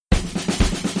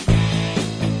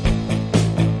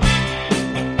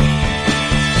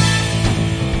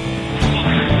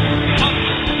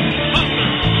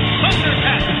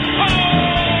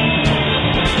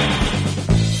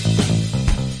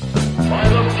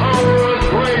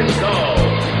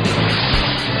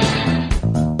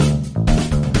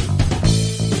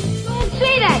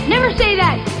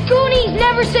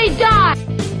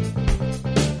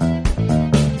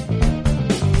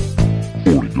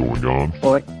going on?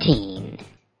 14.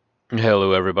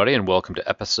 Hello, everybody, and welcome to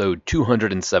episode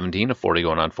 217 of 40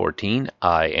 Going on 14.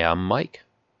 I am Mike.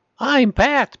 I'm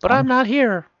Pat, but I'm not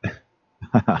here.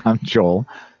 I'm Joel.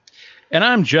 And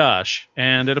I'm Josh,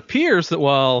 and it appears that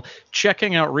while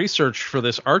checking out research for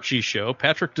this Archie show,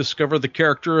 Patrick discovered the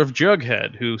character of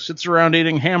Jughead, who sits around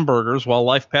eating hamburgers while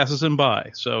life passes him by.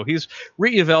 So he's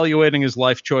reevaluating his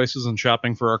life choices and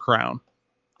shopping for a crown.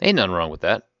 Ain't nothing wrong with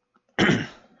that. I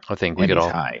think we could all...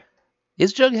 High.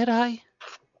 Is Jughead high?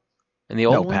 In the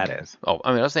old one? Pat is. Oh,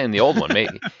 I mean, I was saying the old one,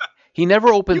 maybe. He never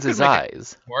opens his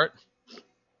eyes.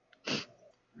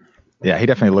 Yeah, he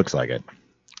definitely looks like it.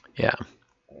 Yeah.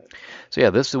 So yeah,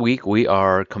 this week we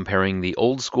are comparing the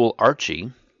old school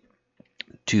Archie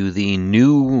to the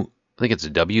new, I think it's a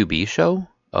WB show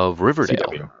of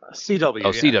Riverdale. CW.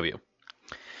 Oh, yeah. CW.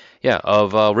 Yeah,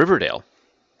 of Riverdale.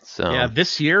 So yeah,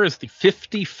 this year is the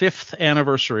 55th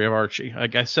anniversary of Archie.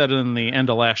 Like I said in the end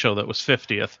of last show that was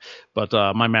 50th, but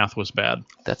my math was bad.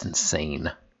 That's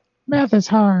insane. Math is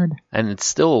hard. And it's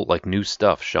still like new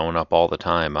stuff showing up all the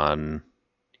time on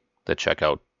the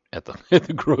checkout at the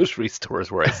grocery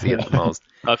stores where I see it the most.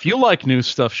 If you like new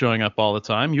stuff showing up all the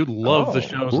time, you'd love the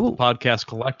shows of the Podcast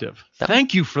Collective.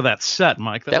 Thank you for that set,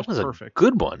 Mike. That was perfect. A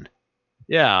good one.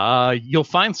 Yeah, you'll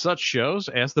find such shows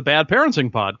as the Bad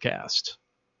Parenting Podcast,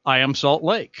 I Am Salt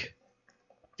Lake,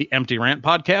 the Empty Rant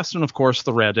Podcast, and of course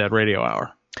the Red Dead Radio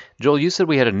Hour. Joel, you said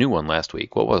we had a new one last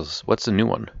week. What's the new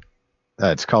one?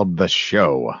 It's called The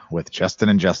Show with Justin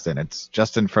and Justin. It's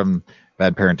Justin from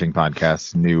Bad Parenting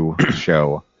Podcast's new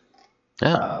show.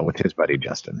 With his buddy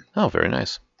Justin. Oh, very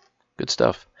nice. Good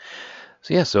stuff.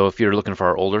 So yeah, so if you're looking for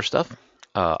our older stuff,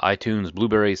 iTunes,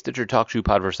 Blueberry, Stitcher, TalkShoe,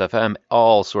 Podverse FM,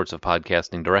 all sorts of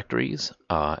podcasting directories.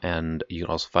 And you can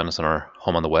also find us on our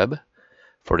home on the web,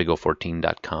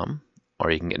 40go14.com. Or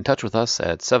you can get in touch with us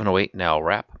at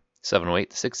 708-NOW-RAP,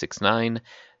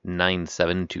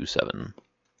 708-669-9727.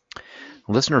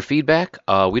 Listener feedback,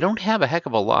 we don't have a heck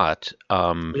of a lot.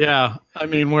 Yeah, I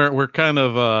mean, we're kind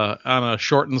of on a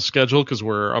shortened schedule because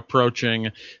we're approaching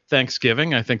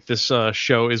Thanksgiving. I think this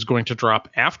show is going to drop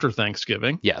after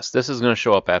Thanksgiving. Yes, this is going to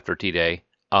show up after T-Day.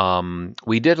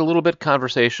 We did a little bit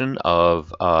conversation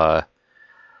of,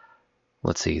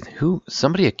 let's see,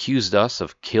 somebody accused us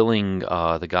of killing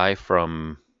the guy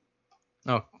from...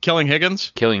 Oh, Killing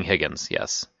Higgins? Killing Higgins,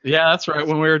 yes. Yeah, that's right.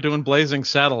 When we were doing Blazing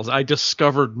Saddles, I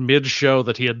discovered mid-show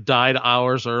that he had died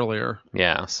hours earlier.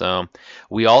 Yeah, so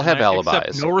we all have alibis.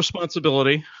 Accept no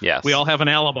responsibility. Yes. We all have an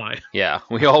alibi. Yeah,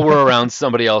 we all were around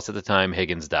somebody else at the time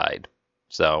Higgins died.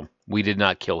 So we did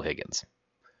not kill Higgins.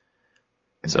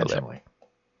 Intentionally.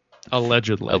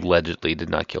 Allegedly. Allegedly did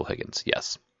not kill Higgins,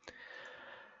 yes.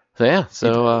 So yeah,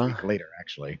 so... a week later,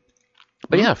 actually.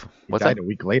 But yeah, he died a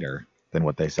week later than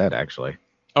what they said, actually.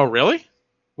 Oh, really?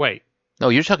 Wait. No,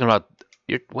 you're talking about...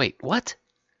 Wait, what?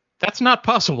 That's not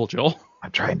possible, Joel.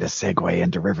 I'm trying to segue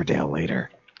into Riverdale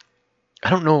later. I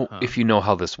don't know if you know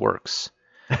how this works.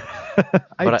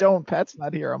 I don't. Pat's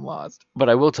not here. I'm lost. But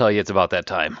I will tell you it's about that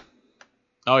time.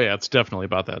 Oh, yeah, it's definitely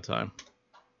about that time.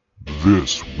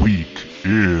 This week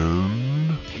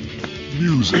in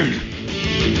music,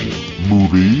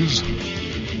 movies,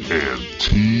 and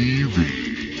TV.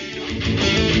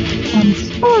 And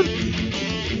sports.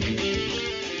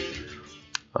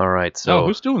 All right, so... Oh,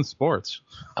 who's doing sports?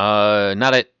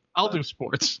 Not it. I'll do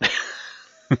sports.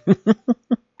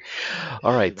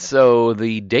 All right, so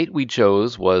the date we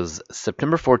chose was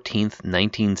September 14th,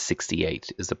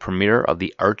 1968, is the premiere of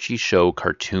the Archie Show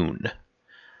cartoon,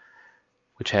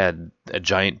 which had a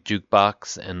giant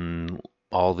jukebox and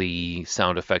all the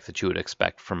sound effects that you would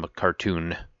expect from a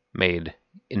cartoon made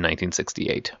in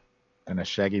 1968. And a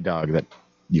shaggy dog that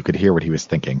you could hear what he was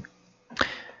thinking.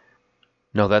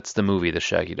 No, that's the movie, The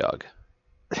Shaggy Dog.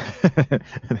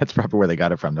 That's probably where they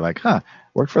got it from. They're like,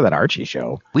 worked for that Archie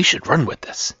show. We should run with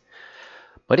this.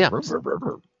 But yeah.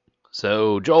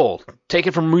 So, Joel, take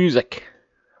it from music.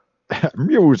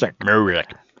 Music.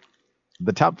 Music.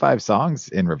 The top 5 songs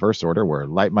in reverse order were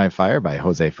Light My Fire by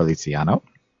Jose Feliciano,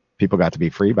 People Got to Be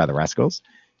Free by the Rascals,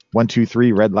 1, 2,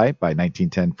 3 Red Light by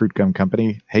 1910 Fruit Gum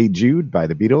Company, Hey Jude by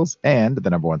the Beatles, and the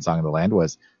number 1 song in the land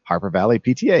was Harper Valley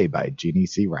PTA by Jeannie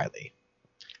C. Riley.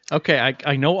 Okay,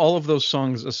 I know all of those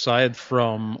songs aside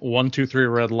from 1, 2, 3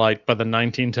 Red Light by the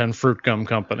 1910 Fruit Gum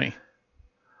Company.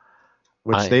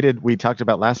 Which we talked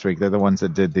about last week. They're the ones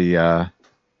that did the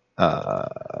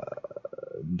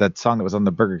that song that was on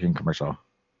the Burger King commercial.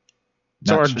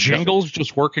 So are jingles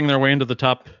just working their way into the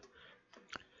top?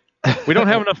 We don't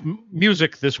have enough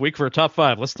music this week for a top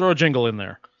 5. Let's throw a jingle in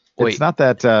there. It's not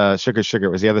that Sugar Sugar.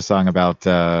 It was the other song about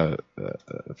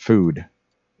food.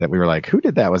 that we were like, who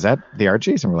did that? Was that the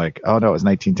Archies? And we're like, oh no, it was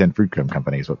 1910 Fruit Gum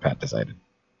Company is what Pat decided.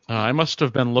 I must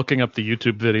have been looking up the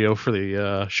YouTube video for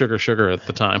the Sugar Sugar at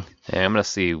the time. Hey, I'm going to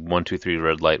see 1, 2, 3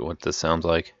 Red Light, what this sounds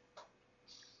like.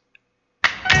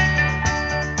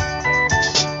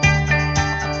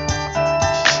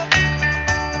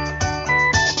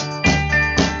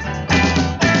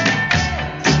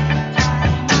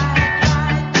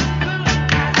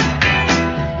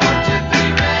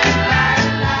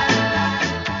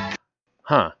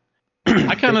 Huh.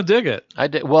 I kind of dig it. I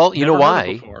did. Well, you know Never heard it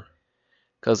why? before.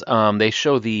 Because they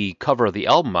show the cover of the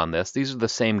album on this. These are the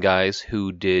same guys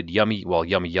who did Yummy,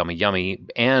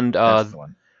 and That's the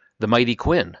one. The Mighty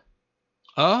Quinn,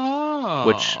 Oh.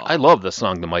 which I love the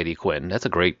song The Mighty Quinn. That's a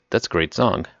great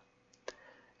song.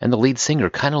 And the lead singer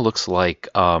kind of looks like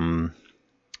what's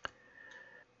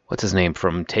his name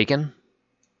from Taken?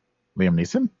 Liam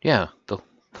Neeson? Yeah, the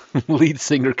lead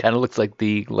singer kind of looks like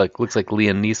looks like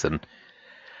Liam Neeson.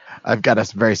 I've got a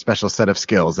very special set of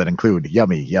skills that include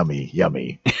yummy, yummy,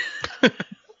 yummy.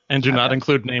 And do not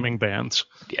include naming bands.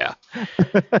 Yeah.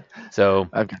 So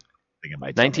I've got something in my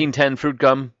 1910 Fruit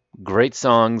Gum, great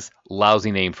songs,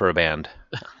 lousy name for a band.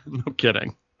 No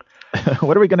kidding. tummy.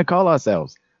 What are we going to call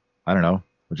ourselves? I don't know.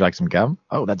 Would you like some gum?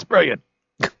 Oh, that's brilliant.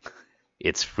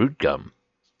 It's Fruit Gum.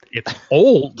 It's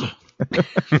old.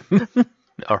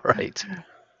 All right.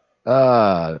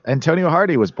 Antonio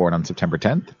Hardy was born on September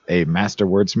 10th, a master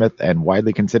wordsmith and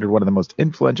widely considered one of the most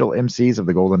influential MCs of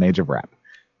the golden age of rap.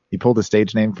 He pulled his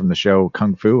stage name from the show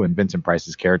Kung Fu and Vincent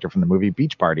Price's character from the movie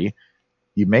Beach Party.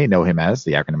 You may know him as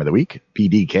the acronym of the week,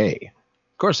 PDK.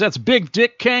 Of course, that's Big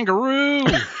Dick Kangaroo.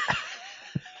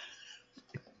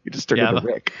 You just turned into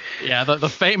Rick. Yeah, the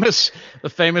famous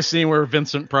scene where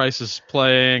Vincent Price is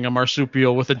playing a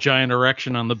marsupial with a giant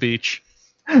erection on the beach.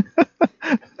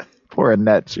 Poor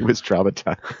Annette, she was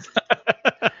traumatized.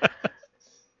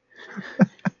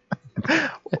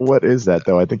 What is that,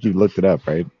 though? I think you looked it up,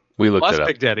 right? We looked Plus it up.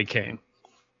 Big Daddy Kane.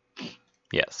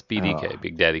 Yes, BDK, Oh.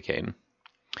 Big Daddy Kane.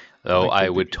 Though like I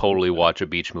the would Big totally watch a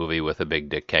beach movie with a big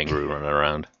dick kangaroo running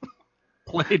around.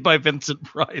 Played by Vincent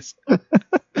Price.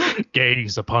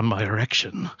 Gaze upon my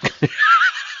erection.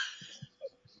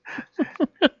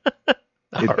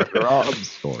 It throbs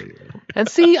for you. And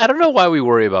see, I don't know why we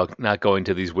worry about not going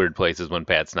to these weird places when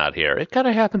Pat's not here. It kind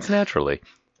of happens naturally.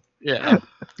 Yeah.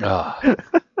 Oh,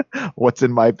 What's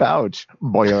in my pouch?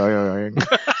 Boing.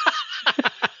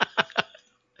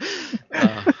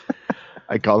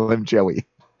 I call him Joey.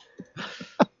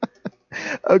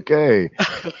 Okay.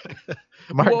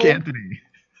 Mark Whoa. Anthony.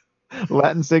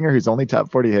 Latin singer whose only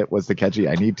top 40 hit was the catchy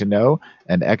I Need to Know,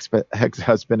 and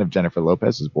ex-husband of Jennifer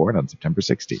Lopez, was born on September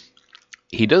 16th.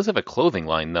 he does have a clothing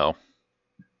line though.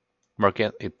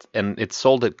 It's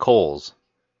sold at Kohl's.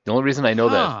 The only reason I know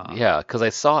that, yeah, because I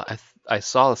saw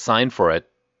a sign for it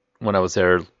when I was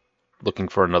there looking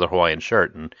for another Hawaiian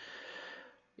shirt, and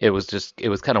it was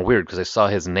kind of weird because I saw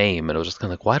his name and it was just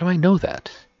kind of like, why do I know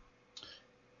that?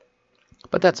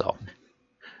 But that's all.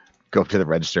 Go up to the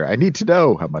register. I need to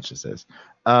know how much this is.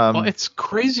 Well, it's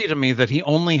crazy to me that he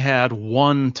only had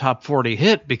one top 40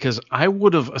 hit because I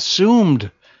would have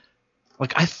assumed,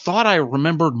 like, I thought I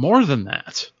remembered more than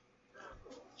that.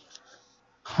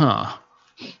 Huh.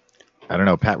 I don't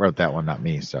know. Pat wrote that one, not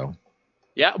me. So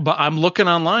Yeah, but I'm looking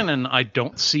online and I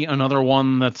don't see another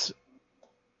one that's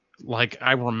like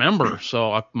I remember.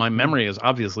 So my memory is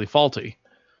obviously faulty.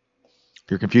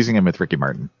 you're confusing him with Ricky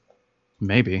Martin.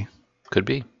 Maybe. Could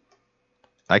be.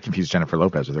 I confuse Jennifer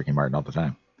Lopez with Ricky Martin all the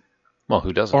time. Well,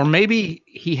 who doesn't? Or maybe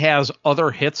he has other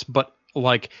hits, but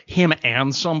like him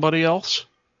and somebody else.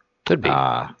 Could be.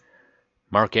 Ah,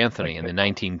 Mark Anthony in the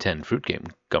 1910 Fruit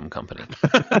Gum Company.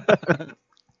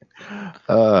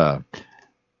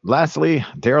 lastly,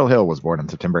 Daryl Hill was born on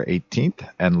September 18th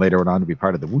and later went on to be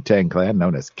part of the Wu-Tang Clan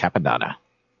known as Capadonna.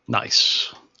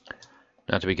 Nice.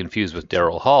 Not to be confused with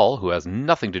Daryl Hall, who has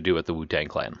nothing to do with the Wu-Tang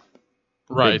Clan.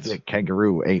 Right. Big dick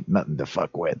kangaroo ain't nothing to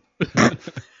fuck with.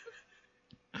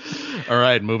 All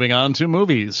right, moving on to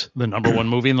movies. The number one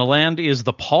movie in the land is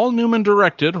the Paul Newman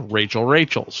directed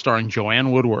Rachel, starring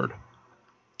Joanne Woodward.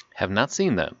 Have not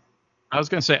seen that. I was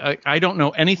going to say, I don't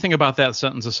know anything about that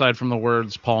sentence aside from the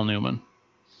words Paul Newman.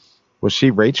 Was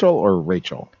she Rachel or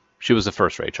Rachel? She was the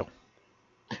first Rachel.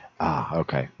 Ah,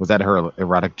 okay. Was that her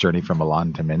erotic journey from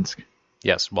Milan to Minsk?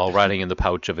 Yes, while riding in the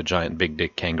pouch of a giant big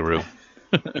dick kangaroo.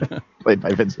 Played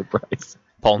by Vincent Price.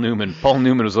 Paul Newman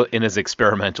was in his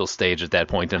experimental stage at that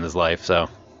point in his life, so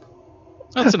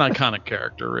That's an iconic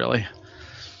character, really.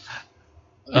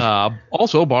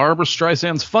 Also, Barbra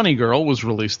Streisand's Funny Girl was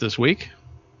released this week.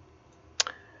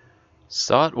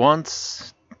 saw it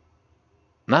once.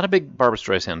 Not a big Barbra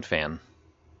Streisand fan.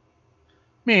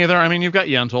 Me either. I mean, you've got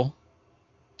Yentl.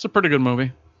 It's a pretty good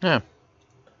movie. Yeah.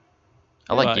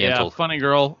 I like Yentl. Yeah, Funny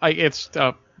Girl. It's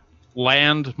a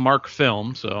landmark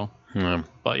film, so. Yeah.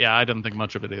 But yeah, I didn't think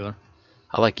much of it either.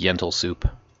 I like Yentl soup.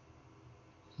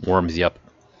 Warms you up.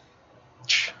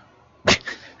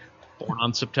 Born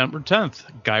on September 10th,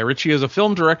 Guy Ritchie is a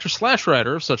film director /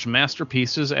 writer of such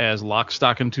masterpieces as Lock,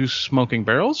 Stock, and Two Smoking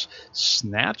Barrels,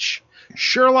 Snatch,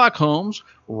 Sherlock Holmes,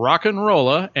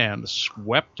 Rock'n'Rolla, and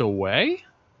Swept Away?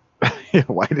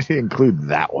 Why did he include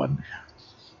that one?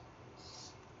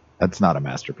 That's not a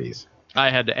masterpiece.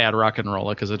 I had to add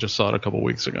Rock'n'Rolla because I just saw it a couple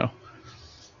weeks ago.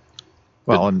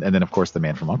 Well, and then, of course, The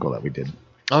Man from U.N.C.L.E. that we did.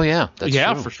 Oh, yeah. That's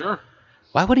yeah, true. for sure.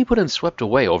 Why would he put in Swept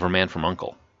Away over Man from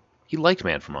U.N.C.L.E.? He liked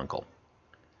Man from U.N.C.L.E.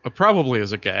 Probably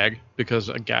as a gag, because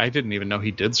a guy didn't even know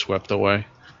he did Swept Away.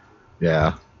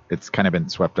 Yeah, it's kind of been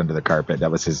swept under the carpet.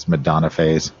 That was his Madonna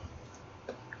phase.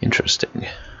 Interesting.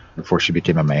 Before she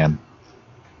became a man.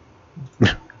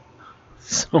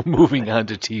 So moving on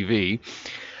to TV.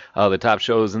 The top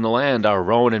shows in the land are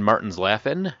Rowan and Martin's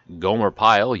Laugh-In, Gomer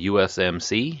Pyle,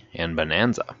 USMC, and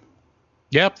Bonanza.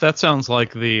 Yep, that sounds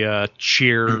like the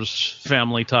Cheers,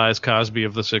 Family Ties, Cosby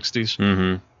of the 60s.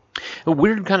 Mm-hmm. A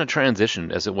weird kind of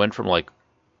transition as it went from like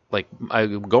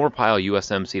Gomer Pyle,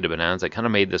 USMC to Bonanza. It kind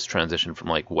of made this transition from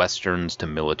like westerns to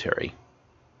military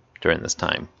during this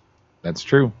time. That's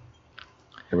true.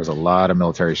 There was a lot of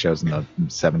military shows in the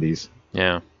 70s.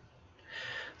 Yeah.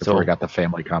 Before we got the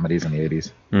family comedies in the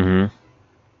 80s.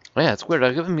 Mm-hmm. Yeah, it's weird.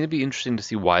 I mean, it'd be interesting to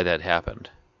see why that happened.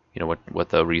 You know, what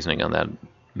the reasoning on that,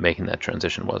 making that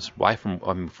transition was. Why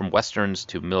from westerns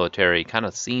to military kind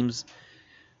of seems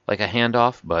like a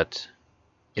handoff, but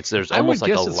there's almost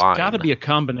like a line. It's got to be a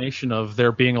combination of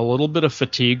there being a little bit of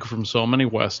fatigue from so many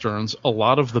westerns, a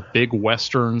lot of the big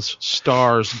westerns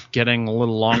stars getting a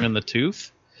little long in the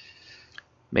tooth.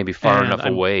 Maybe far enough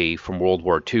away from World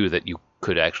War II that you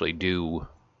could actually do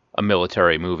a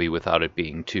military movie without it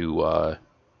being too bad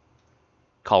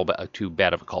of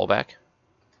a callback.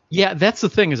 Yeah, that's the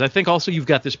thing, is I think also you've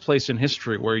got this place in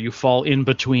history where you fall in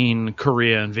between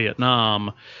Korea and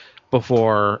Vietnam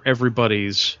before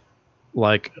everybody's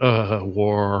like,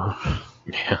 war.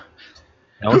 Yeah.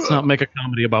 Now, let's not make a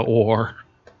comedy about war.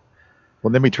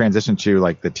 Well, then we transitioned to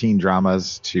like the teen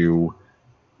dramas to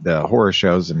the horror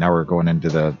shows, and now we're going into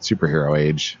the superhero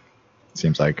age, it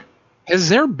seems like. Has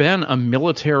there been a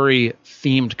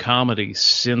military-themed comedy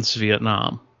since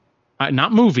Vietnam?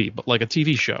 Not movie, but like a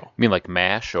TV show. You mean like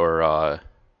MASH or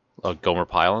Gomer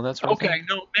Pyle and that sort of thing? Okay,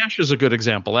 no, MASH is a good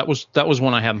example. That was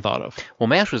one I hadn't thought of. Well,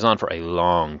 MASH was on for a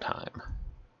long time.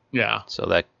 Yeah. So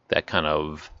that kind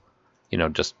of,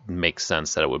 just makes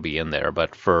sense that it would be in there.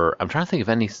 But I'm trying to think of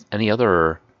any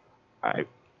other.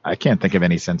 I can't think of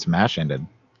any since MASH ended.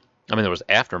 I mean, there was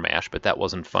After MASH, but that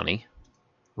wasn't funny.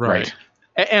 Right.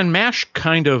 And MASH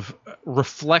kind of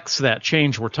reflects that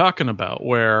change we're talking about,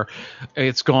 where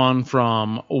it's gone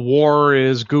from war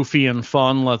is goofy and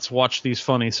fun, let's watch these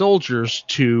funny soldiers,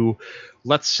 to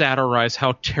let's satirize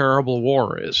how terrible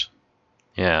war is.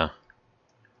 Yeah.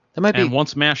 That might be. And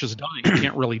once MASH is done, you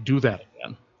can't really do that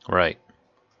again. Right.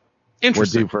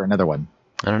 Interesting. We're due for another one.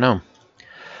 I don't know.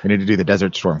 We need to do the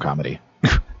Desert Storm comedy.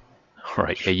 All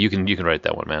right. Hey, you can write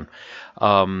that one,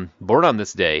 man. Born on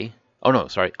this day. Oh, no,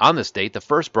 sorry. On this date, the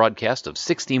first broadcast of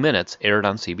 60 Minutes aired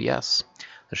on CBS.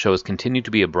 The show has continued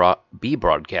to be be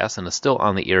broadcast and is still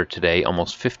on the air today,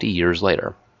 almost 50 years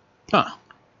later. Huh.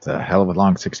 It's a hell of a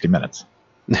long 60 minutes.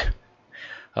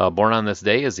 Born on this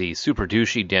day is the super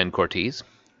douchey Dan Cortese,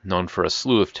 known for a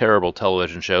slew of terrible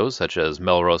television shows such as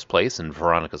Melrose Place and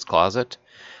Veronica's Closet.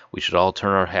 We should all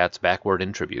turn our hats backward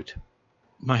in tribute.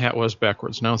 My hat was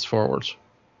backwards. Now it's forwards.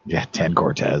 Yeah, Dan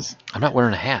Cortez. I'm not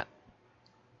wearing a hat.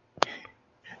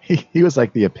 He was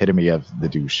like the epitome of the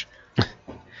douche,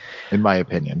 in my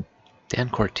opinion. Dan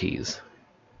Cortese.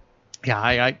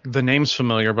 Yeah, the name's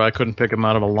familiar, but I couldn't pick him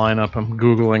out of a lineup. I'm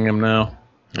Googling him now.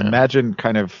 Yeah. Imagine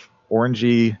kind of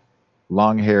orangey,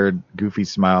 long-haired, goofy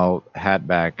smile, hat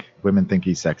back. Women think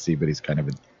he's sexy, but he's kind of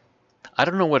I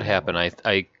don't know what happened.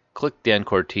 I clicked Dan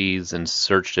Cortese and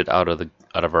searched it out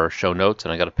of our show notes,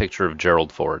 and I got a picture of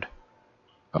Gerald Ford.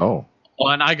 Oh.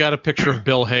 Well, and I got a picture of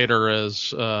Bill Hader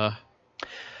as...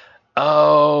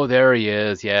 Oh, there he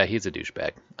is. Yeah, he's a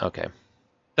douchebag. Okay.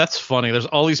 That's funny. There's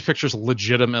all these pictures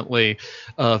legitimately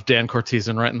of Dan Cortese,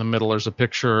 and right in the middle there's a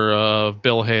picture of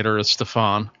Bill Hader as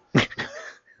Stefan.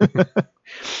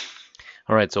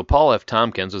 All right, so Paul F.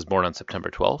 Tompkins was born on September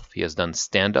 12th. He has done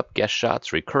stand-up, guest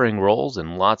shots, recurring roles,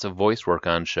 and lots of voice work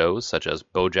on shows such as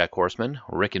BoJack Horseman,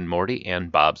 Rick and Morty,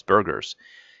 and Bob's Burgers.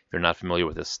 If you're not familiar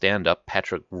with his stand-up,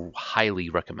 Patrick highly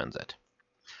recommends it.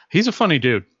 He's a funny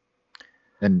dude.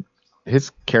 And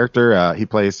His character, he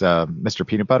plays Mr.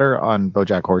 Peanut Butter on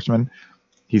BoJack Horseman.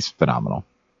 He's phenomenal.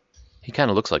 He kind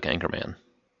of looks like Anchorman.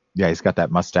 Yeah, he's got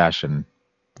that mustache and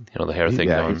The hair thing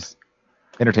going. He's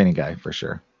entertaining guy for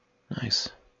sure. Nice.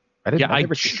 I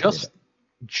never seen any of it.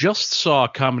 just saw a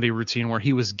comedy routine where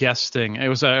he was guesting. It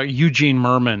was a Eugene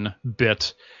Merman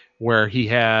bit where he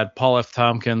had Paul F.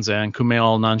 Tompkins and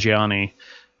Kumail Nanjiani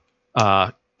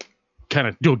kind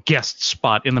of do a guest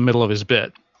spot in the middle of his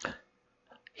bit.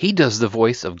 He does the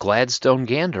voice of Gladstone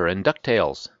Gander in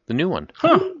DuckTales, the new one.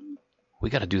 Huh.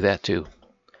 We got to do that too.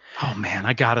 Oh, man,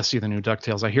 I got to see the new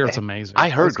DuckTales. I hear it's amazing. I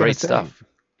heard was gonna great say. stuff.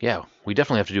 Yeah, we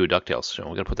definitely have to do a DuckTales show.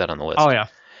 We got to put that on the list. Oh, yeah.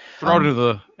 Throw it into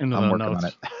the I'm notes. working on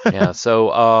it. Yeah,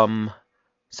 so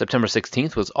September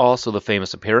 16th was also the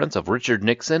famous appearance of Richard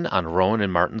Nixon on Rowan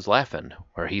and Martin's Laugh-In,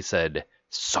 where he said,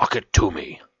 "Sock it to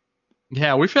me."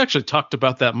 Yeah, we've actually talked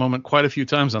about that moment quite a few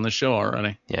times on the show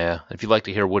already. Yeah, if you'd like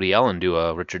to hear Woody Allen do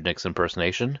a Richard Nixon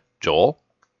impersonation, Joel.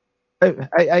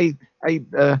 See,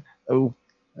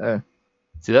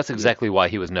 See, that's exactly why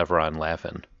he was never on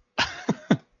Laugh-In.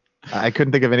 I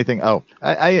couldn't think of anything. Oh,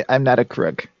 I'm not a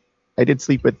crook. I did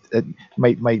sleep with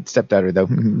my stepdaughter, though.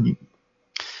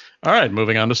 All right,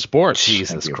 moving on to sports.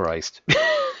 Jesus you. Christ.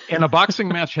 In a boxing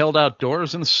match held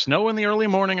outdoors in snow in the early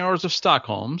morning hours of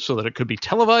Stockholm so that it could be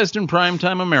televised in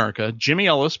primetime America, Jimmy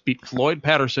Ellis beat Floyd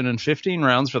Patterson in 15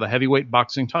 rounds for the heavyweight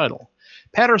boxing title.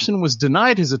 Patterson was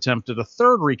denied his attempt at a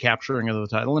third recapturing of the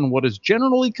title in what is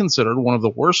generally considered one of the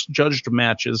worst judged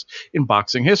matches in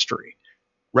boxing history.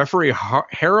 Referee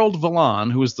Harold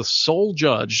Villan, who was the sole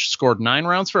judge, scored 9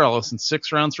 rounds for Ellis and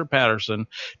 6 rounds for Patterson,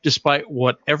 despite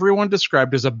what everyone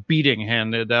described as a beating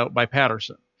handed out by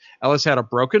Patterson. Ellis had a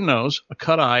broken nose, a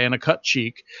cut eye, and a cut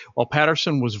cheek, while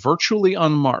Patterson was virtually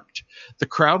unmarked. The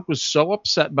crowd was so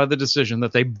upset by the decision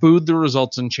that they booed the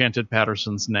results and chanted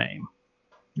Patterson's name.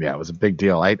 Yeah, it was a big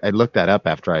deal. I looked that up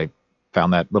after I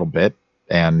found that little bit,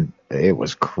 and it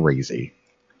was crazy.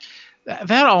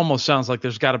 That almost sounds like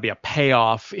there's got to be a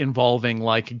payoff involving,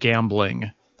 like,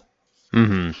 gambling.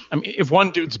 Mm-hmm. I mean, if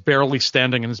one dude's barely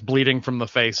standing and is bleeding from the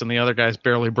face and the other guy's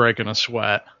barely breaking a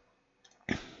sweat.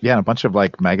 Yeah, and a bunch of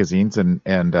like magazines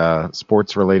and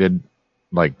sports related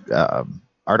like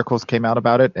articles came out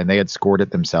about it, and they had scored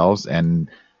it themselves, and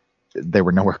they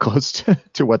were nowhere close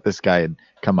to what this guy had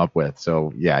come up with.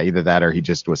 So yeah, either that or he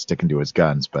just was sticking to his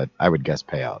guns, but I would guess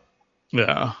payout.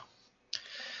 Yeah.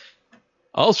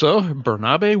 Also,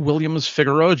 Bernabe Williams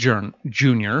Figueroa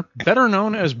Jr., better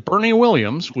known as Bernie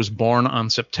Williams, was born on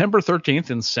September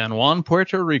 13th in San Juan,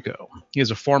 Puerto Rico. He is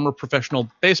a former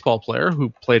professional baseball player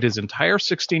who played his entire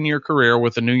 16-year career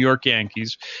with the New York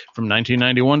Yankees from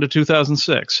 1991 to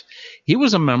 2006. He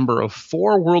was a member of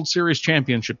 4 World Series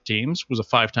championship teams, was a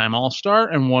 5-time All-Star,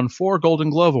 and won 4 Golden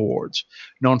Glove Awards.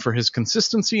 Known for his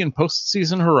consistency and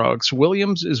postseason heroics,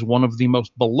 Williams is one of the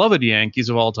most beloved Yankees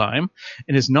of all time,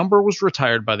 and his number was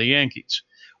retired by the Yankees.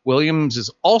 Williams is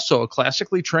also a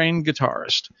classically trained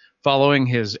guitarist. Following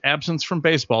his absence from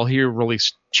baseball, he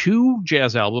released 2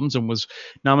 jazz albums and was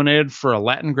nominated for a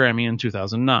Latin Grammy in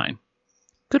 2009.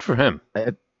 Good for him.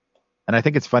 And I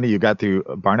think it's funny you got through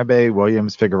Barnabe,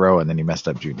 Williams, Figueroa, and then you messed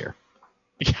up Junior.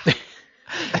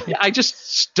 Yeah, I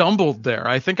just stumbled there.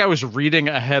 I think I was reading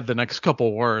ahead the next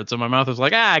couple words, and my mouth was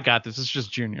like, I got this. It's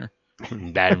just Junior.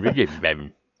 I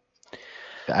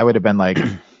would have been like,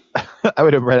 I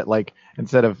would have read it like,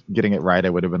 instead of getting it right, I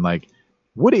would have been like,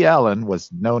 Woody Allen was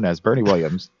known as Bernie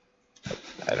Williams.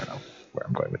 I don't know where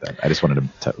I'm going with that. I just wanted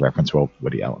to reference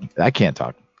Woody Allen. I can't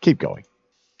talk. Keep going.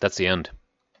 That's the end.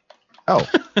 Oh.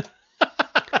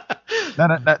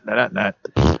 No.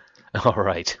 All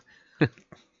right.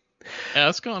 Yeah,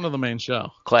 let's go on to the main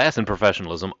show. Class and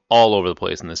professionalism all over the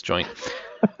place in this joint.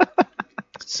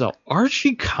 So,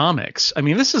 Archie Comics. I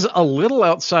mean, this is a little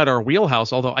outside our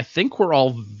wheelhouse, although I think we're all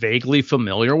vaguely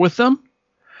familiar with them.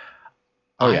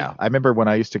 Oh, yeah. I remember when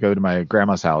I used to go to my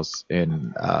grandma's house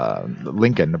in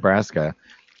Lincoln, Nebraska,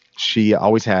 she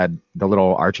always had the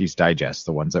little Archie's Digest,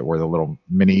 the ones that were the little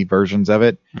mini versions of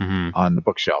it on the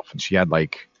bookshelf. And she had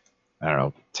like, I don't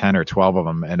know, 10 or 12 of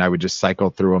them. And I would just cycle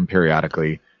through them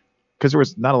periodically because there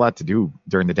was not a lot to do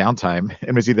during the downtime.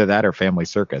 It was either that or Family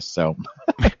Circus. So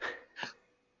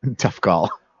tough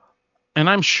call. And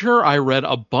I'm sure I read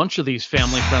a bunch of these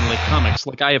family-friendly comics.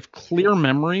 Like, I have clear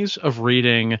memories of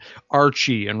reading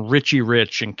Archie and Richie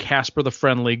Rich and Casper the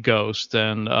Friendly Ghost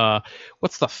and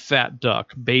what's the fat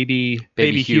duck? Baby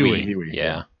Huey.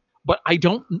 Yeah. But I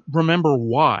don't remember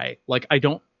why. Like, I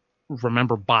don't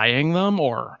remember buying them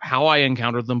or how I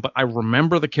encountered them, but I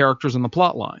remember the characters and the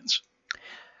plot lines.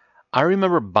 I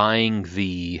remember buying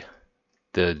the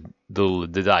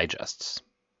digests.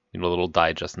 little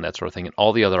digest and that sort of thing. And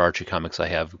all the other Archie comics I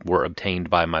have were obtained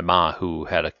by my ma, who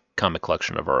had a comic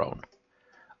collection of her own.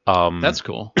 That's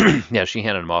cool. Yeah, she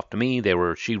handed them off to me.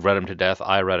 She read them to death.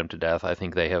 I read them to death. I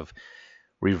think they have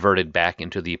reverted back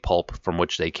into the pulp from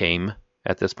which they came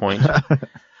at this point.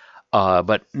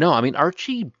 But no, I mean,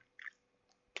 Archie,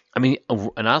 and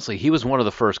honestly, he was one of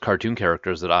the first cartoon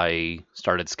characters that I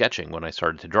started sketching when I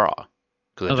started to draw.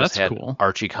 Because I just had cool.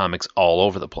 Archie comics all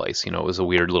over the place. It was a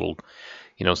weird little,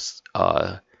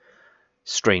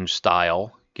 strange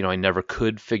style. I never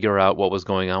could figure out what was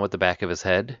going on with the back of his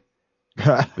head.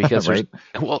 Because right.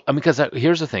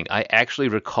 Here's the thing. I actually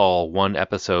recall one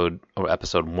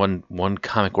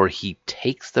comic where he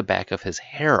takes the back of his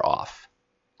hair off.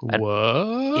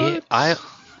 What?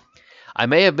 I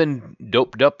may have been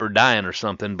doped up or dying or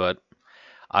something, but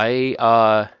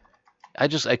I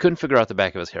couldn't figure out the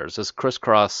back of his hair. It's this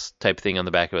crisscross type thing on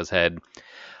the back of his head.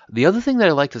 The other thing that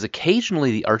I liked is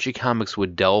occasionally the Archie comics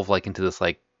would delve into this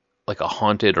like a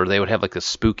haunted, or they would have like a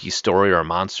spooky story or a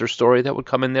monster story that would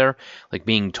come in there, like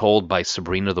being told by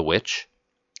Sabrina the Witch,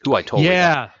 who I totally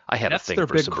I had that's a thing their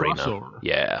for big Sabrina. Crossover.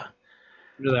 Yeah.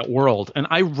 Into that world. And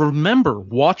I remember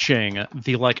watching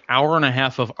the hour and a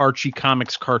half of Archie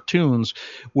comics cartoons,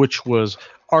 which was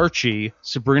Archie,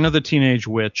 Sabrina the Teenage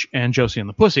Witch, and Josie and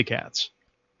the Pussycats.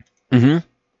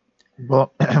 Mm-hmm.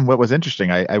 Well, what was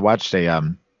interesting, I watched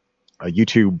a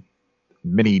YouTube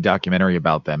mini documentary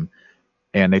about them,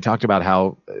 and they talked about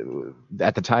how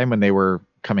at the time when they were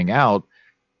coming out,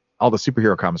 all the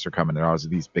superhero comics were coming. There was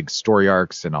these big story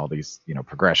arcs and all these,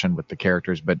 progression with the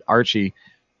characters. But Archie,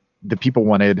 the people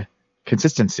wanted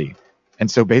consistency. And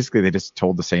so basically they just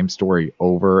told the same story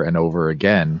over and over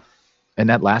again. And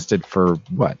that lasted for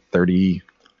 30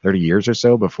 years or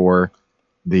so before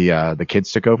the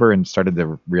kids took over and started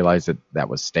to realize that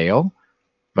was stale.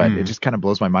 But it just kind of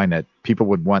blows my mind that people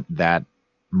would want that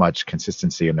much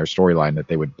consistency in their storyline that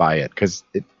they would buy it, because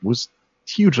it was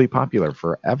hugely popular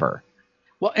forever.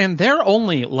 Well, and they're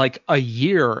only a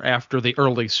year after the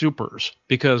early supers,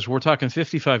 because we're talking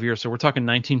 55 years, so we're talking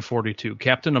 1942.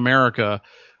 Captain America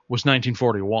was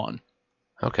 1941.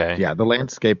 Okay. Yeah, the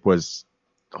landscape was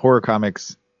horror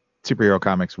comics, superhero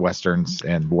comics, westerns,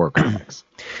 and war comics.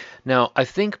 Now, I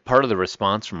think part of the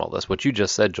response from all this, what you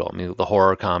just said, Joel, the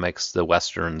horror comics, the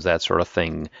westerns, that sort of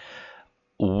thing,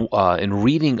 in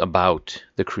reading about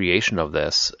the creation of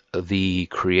this, the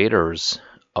creators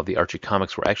of the Archie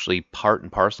comics were actually part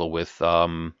and parcel with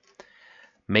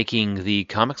making the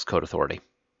Comics Code Authority.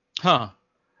 Huh.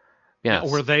 Yeah.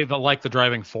 Were they the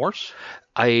driving force?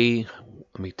 Let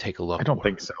me take a look. I don't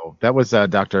think so. That was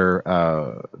Dr.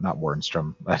 Not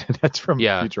Warnstrom. That's from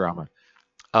Futurama.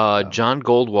 John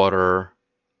Goldwater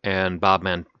and Bob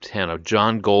Montano.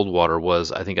 John Goldwater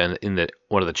was, I think,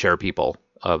 one of the chair people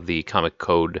of the Comic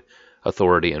Code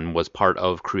Authority and was part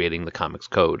of creating the Comics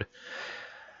Code.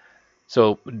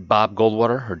 So Bob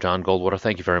Goldwater, or John Goldwater,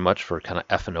 thank you very much for kind of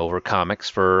effing over comics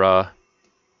for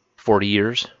 40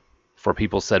 years. Before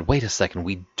people said, wait a second,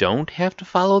 we don't have to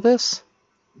follow this?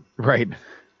 Right.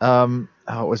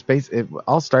 It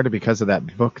all started because of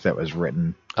that book that was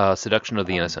written. Seduction of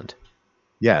the Innocent.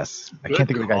 Yes. I can't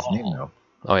think of the guy's name, though.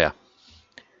 Oh, yeah.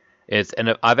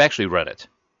 And I've actually read it.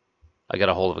 I got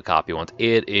a hold of a copy once.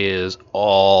 It is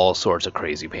all sorts of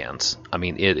crazy pants. I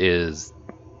mean, it's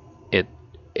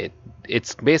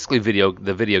basically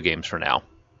the video games for now.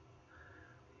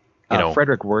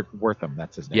 Frederick Wortham,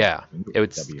 that's his name. Yeah.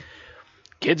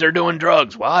 Kids are doing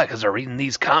drugs. Why? Because they're reading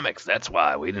these comics. That's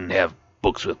why. We didn't have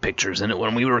books with pictures in it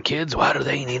when we were kids. Why do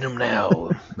they need them now?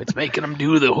 It's making them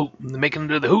do the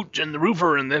hooch and the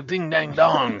roofer and the ding dang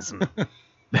dongs.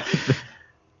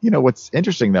 What's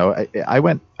interesting though, I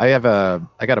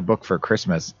got a book for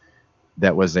Christmas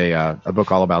that was a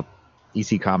book all about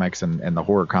EC Comics and the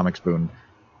horror comics boom,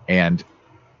 and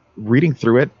reading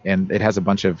through it, and it has a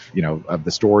bunch of of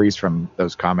the stories from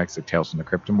those comics, like Tales from the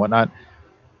Crypt and whatnot.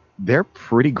 They're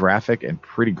pretty graphic and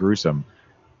pretty gruesome,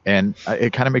 and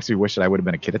it kind of makes me wish that I would have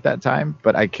been a kid at that time.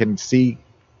 But I can see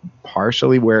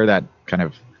partially where that kind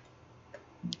of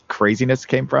craziness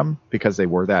came from, because they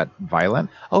were that violent.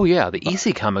 Oh yeah, the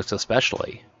EC comics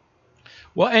especially.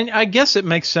 Well, and I guess it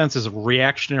makes sense as a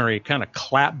reactionary kind of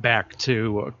clapback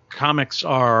to comics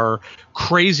are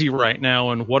crazy right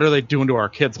now, and what are they doing to our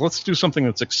kids? Let's do something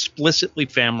that's explicitly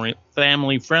family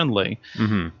friendly.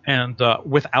 Mm-hmm. And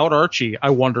without Archie, I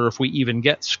wonder if we even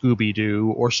get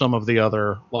Scooby-Doo or some of the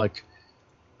other,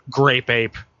 Grape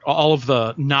Ape, all of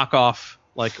the knockoff.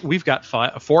 We've got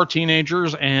 4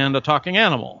 teenagers and a talking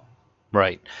animal.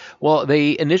 Right. Well,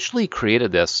 they initially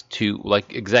created this to,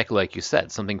 exactly like you said,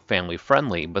 something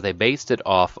family-friendly, but they based it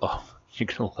off you're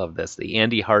gonna love this. The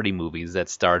Andy Hardy movies that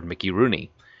starred Mickey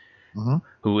Rooney,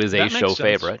 who is a That makes show sense.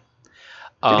 favorite.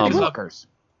 Walkers.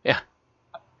 Yeah.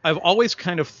 I've always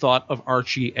kind of thought of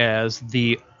Archie as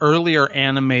the earlier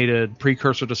animated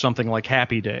precursor to something like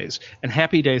Happy Days. And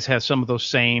Happy Days has some of those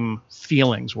same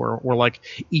feelings where we're like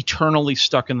eternally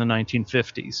stuck in the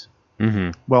 1950s.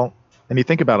 Well, and you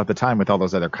think about at the time with all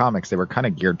those other comics, they were kind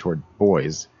of geared toward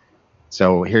boys.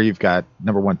 So here you've got,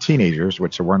 number one, teenagers,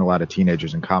 which there weren't a lot of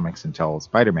teenagers in comics until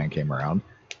Spider-Man came around.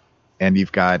 And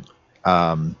you've got,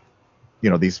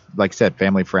 these, like I said,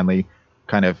 family-friendly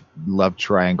kind of love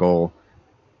triangle.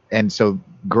 And so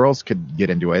girls could get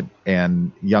into it,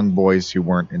 and young boys who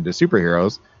weren't into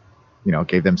superheroes,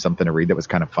 gave them something to read that was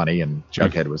kind of funny. And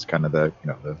Jughead was kind of the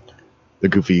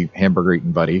goofy hamburger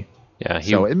eating buddy. Yeah.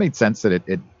 So it made sense that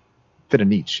it fit a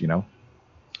niche,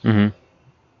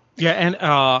 Yeah, and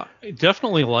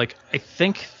definitely, I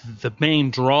think the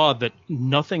main draw that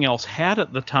nothing else had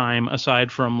at the time,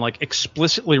 aside from,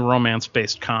 explicitly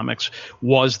romance-based comics,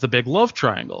 was the big love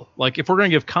triangle. If we're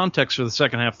going to give context for the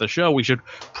second half of the show, we should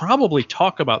probably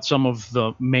talk about some of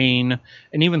the main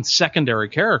and even secondary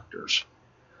characters.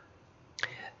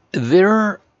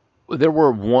 There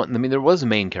was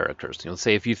main characters.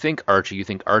 Say if you think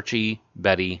Archie,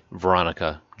 Betty,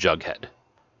 Veronica, Jughead.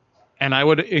 And I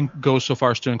would go so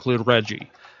far as to include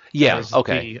Reggie. Yeah, as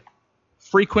okay. The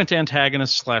frequent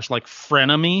antagonist /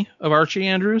 frenemy of Archie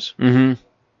Andrews. Mm-hmm.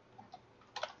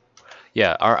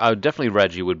 Yeah, definitely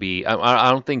Reggie would be.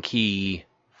 I don't think he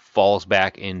falls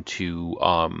back into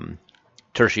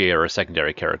tertiary or a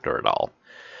secondary character at all.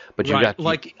 But you got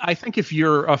I think if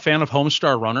you're a fan of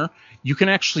Homestar Runner, you can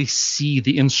actually see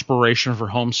the inspiration for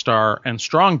Homestar and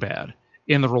Strong Bad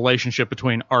in the relationship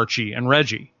between Archie and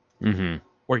Reggie. Mm-hmm.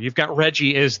 Where you've got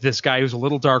Reggie as this guy who's a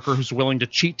little darker, who's willing to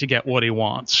cheat to get what he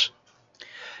wants.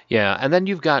 Yeah, and then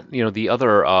you've got the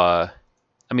other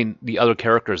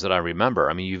characters that I remember.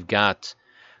 You've got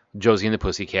Josie and the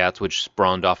Pussycats, which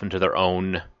spawned off into their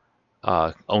own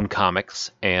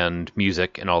comics and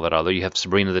music and all that other. You have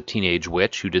Sabrina the Teenage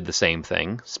Witch, who did the same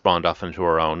thing, spawned off into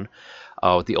her own.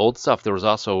 With the old stuff, there was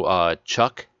also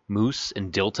Chuck, Moose,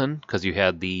 and Dilton, because you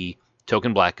had the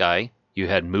token black guy. You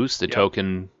had Moose, the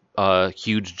token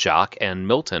huge jock, and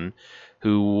Milton,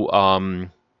 who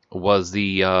was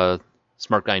the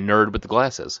smart guy nerd with the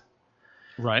glasses.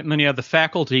 Right, and then you have the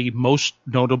faculty, most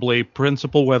notably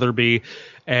Principal Weatherby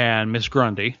and Miss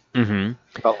Grundy. Mm-hmm.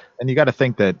 Well, and you got to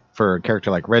think that for a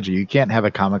character like Reggie, you can't have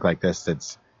a comic like this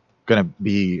that's going to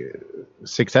be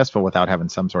successful without having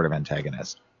some sort of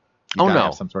antagonist. You gotta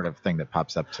have some sort of thing that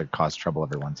pops up to cause trouble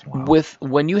every once in a while.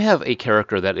 When you have a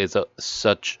character that is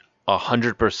such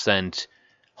 100%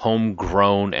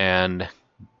 homegrown and, I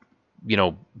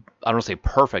don't want to say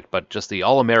perfect, but just the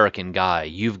all-American guy,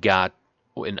 you've got,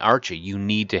 in Archie, you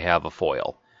need to have a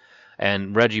foil.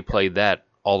 And Reggie played that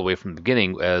all the way from the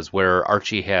beginning, as where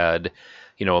Archie had,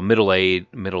 a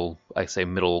middle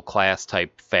class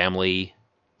type family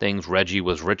things. Reggie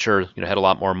was richer, had a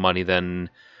lot more money than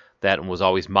that, and was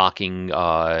always mocking,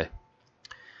 what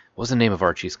was the name of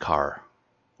Archie's car?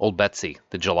 Old Betsy,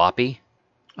 the jalopy.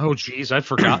 Oh, geez, I'd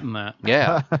forgotten that.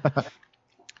 Yeah.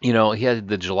 He had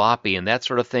the jalopy and that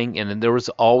sort of thing. And then there was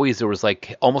almost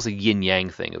a yin-yang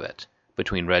thing of it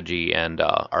between Reggie and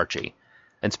Archie.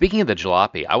 And speaking of the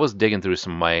jalopy, I was digging through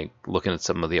looking at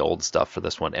some of the old stuff for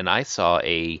this one, and I saw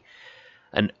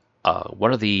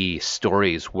one of the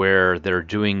stories where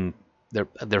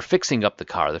they're fixing up the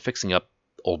car. They're fixing up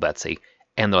Old Betsy,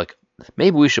 and they're like,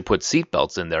 maybe we should put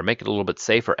seatbelts in there, make it a little bit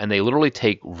safer. And they literally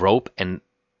take rope and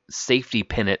safety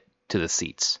pin it to the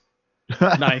seats.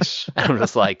 Nice. And I'm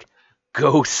just like,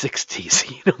 go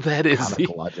 60s. That is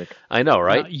comic logic. I know,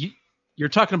 right? You're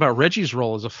talking about Reggie's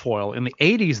role as a foil. In the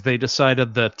 80s, they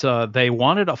decided that they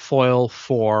wanted a foil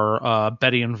for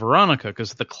Betty and Veronica,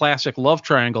 because the classic love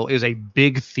triangle is a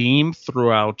big theme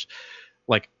throughout.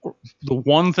 The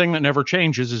one thing that never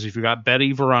changes is if you got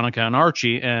Betty, Veronica, and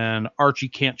Archie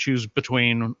can't choose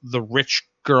between the rich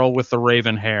girl with the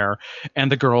raven hair and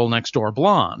the girl next door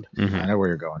blonde. Mm-hmm. I know where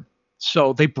you're going.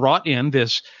 So they brought in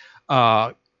this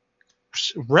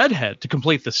redhead to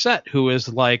complete the set, who is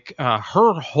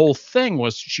her whole thing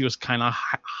was she was kind of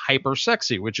hyper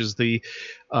sexy, which is the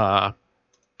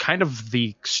kind of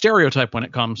the stereotype when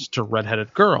it comes to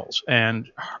redheaded girls. And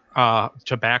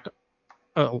to back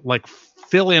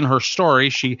fill in her story,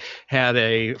 she had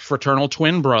a fraternal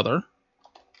twin brother.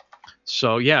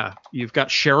 So yeah, you've got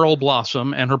Cheryl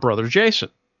Blossom and her brother Jason.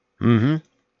 Mm-hmm.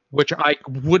 Which I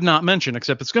would not mention,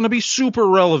 except it's going to be super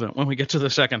relevant when we get to the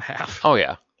second half. Oh,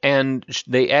 yeah. And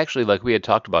they actually, like we had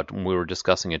talked about when we were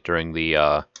discussing it during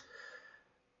the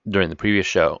during the previous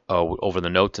show, over the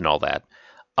notes and all that,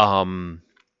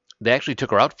 they actually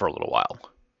took her out for a little while.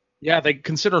 Yeah, they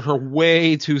considered her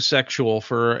way too sexual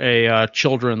for a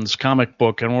children's comic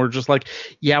book, and we're just like,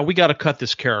 yeah, we got to cut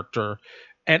this character.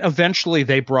 And eventually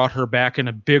they brought her back in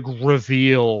a big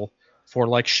reveal for,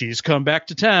 like, she's come back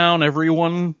to town,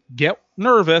 everyone get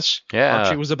nervous. Yeah.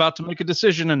 Archie was about to make a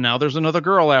decision, and now there's another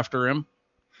girl after him.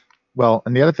 Well,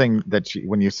 and the other thing that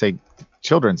when you say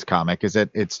children's comic is that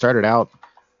it started out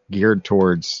geared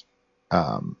towards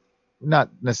not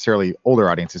necessarily older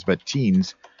audiences, but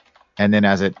teens. And then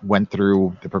as it went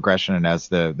through the progression and as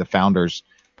the founders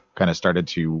kind of started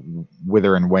to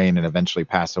wither and wane and eventually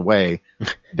pass away,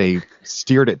 they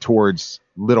steered it towards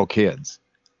little kids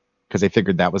because they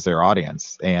figured that was their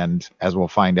audience. And as we'll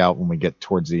find out when we get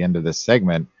towards the end of this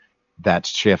segment, that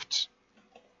shift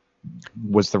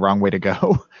was the wrong way to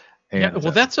go. And, yeah,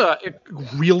 well, that's a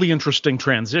really interesting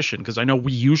transition, because I know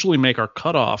we usually make our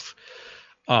cutoff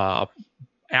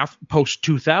post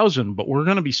 2000, but we're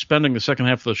going to be spending the second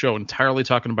half of the show entirely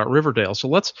talking about Riverdale. So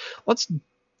let's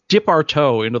dip our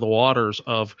toe into the waters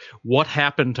of what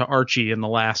happened to Archie in the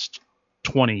last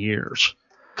 20 years,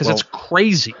 because it's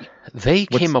crazy. They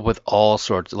came up with all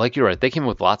sorts, like you're right, they came up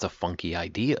with lots of funky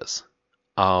ideas.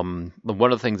 One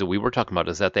of the things that we were talking about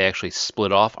is that they actually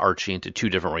split off Archie into two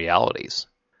different realities.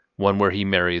 One where he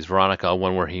marries Veronica,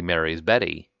 one where he marries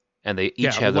Betty. And they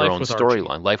each have their own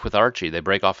storyline. Life with Archie. They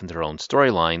break off into their own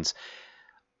storylines.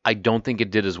 I don't think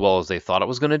it did as well as they thought it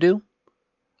was going to do.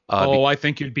 I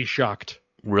think you'd be shocked.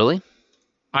 Really?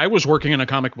 I was working in a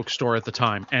comic book store at the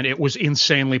time, and it was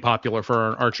insanely popular for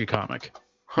an Archie comic.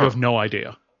 You have no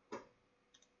idea.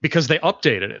 Because they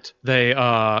updated it. They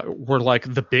were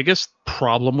like, the biggest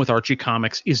problem with Archie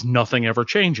comics is nothing ever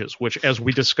changes, which, as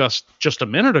we discussed just a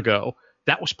minute ago,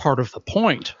 that was part of the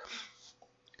point.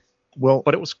 Well,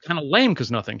 but it was kind of lame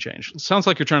because nothing changed. It sounds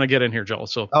like you're trying to get in here, Joel.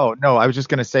 So, oh no, I was just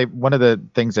going to say one of the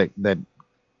things that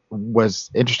was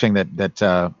interesting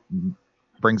that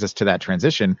brings us to that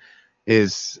transition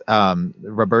is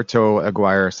Roberto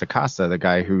Aguirre Sacasa, the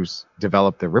guy who's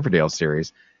developed the Riverdale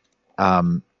series.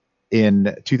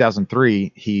 In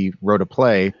 2003, he wrote a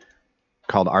play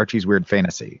called Archie's Weird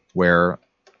Fantasy, where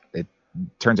it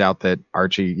turns out that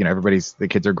Archie, the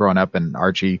kids are growing up, and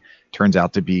Archie turns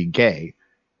out to be gay.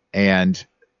 And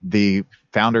the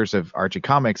founders of Archie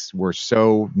Comics were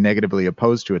so negatively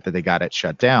opposed to it that they got it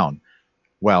shut down.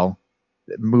 Well,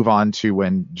 move on to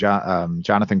when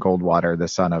Jonathan Goldwater, the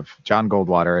son of John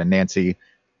Goldwater, and Nancy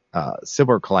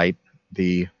Silberkleit,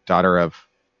 the daughter of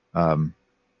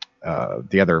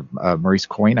the other Maurice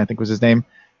Coyne, I think was his name,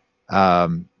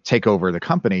 take over the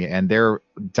company, and they're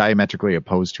diametrically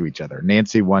opposed to each other.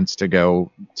 Nancy wants to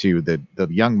go to the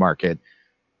young market,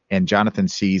 and Jonathan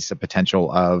sees the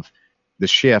potential of the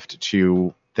shift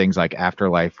to things like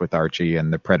Afterlife with Archie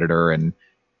and the Predator.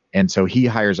 And so he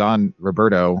hires on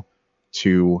Roberto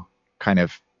to kind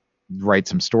of write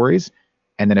some stories.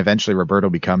 And then eventually Roberto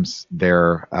becomes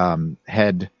their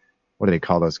head. What do they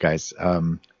call those guys?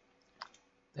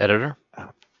 Editor?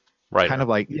 Right. Kind of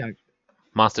like,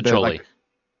 Masticholi.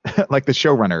 Like the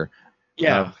showrunner.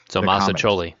 Yeah. So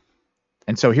Masticholi.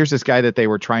 And so here's this guy that they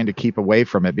were trying to keep away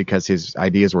from it because his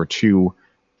ideas were too,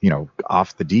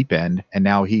 off the deep end. And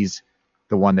now he's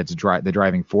the one that's the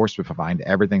driving force behind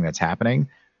everything that's happening.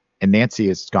 And Nancy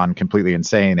has gone completely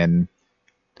insane. And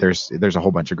there's a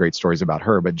whole bunch of great stories about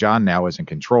her. But John now is in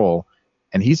control.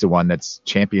 And he's the one that's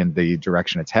championed the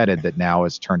direction it's headed, that now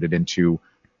has turned it into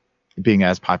being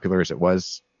as popular as it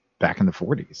was back in the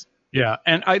 40s. Yeah.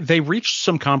 And they reached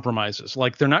some compromises.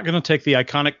 Like, they're not going to take the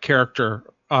iconic character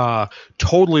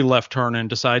totally left turn and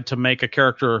decide to make a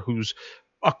character whose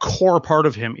a core part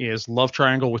of him is love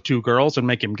triangle with two girls and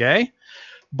make him gay.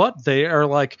 But they are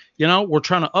like, we're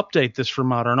trying to update this for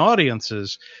modern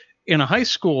audiences. In a high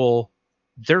school,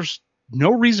 there's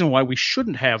no reason why we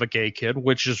shouldn't have a gay kid,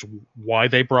 which is why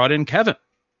they brought in Kevin.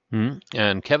 Mm-hmm.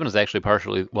 And Kevin is actually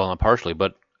not partially,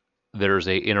 but there's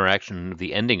a interaction,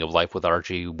 the ending of Life with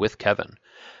Archie with Kevin.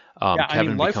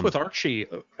 Life with Archie,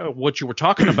 what you were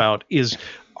talking about is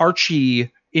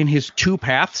Archie in his two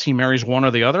paths. He marries one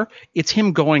or the other. It's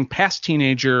him going past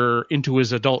teenager into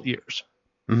his adult years.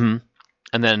 Mm-hmm.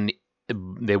 And then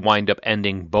they wind up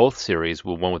ending both series,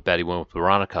 one with Betty, one with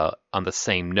Veronica, on the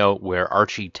same note, where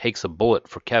Archie takes a bullet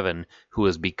for Kevin, who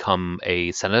has become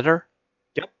a senator.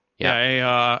 Yep.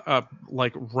 Yeah. A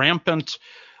rampant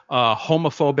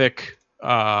homophobic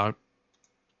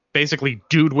basically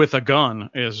dude with a gun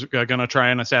is going to try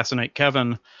and assassinate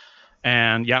Kevin.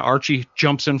 And Archie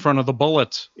jumps in front of the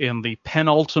bullet in the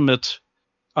penultimate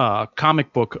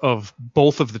comic book of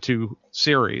both of the two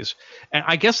series. And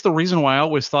I guess the reason why I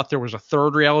always thought there was a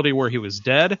third reality where he was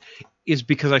dead is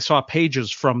because I saw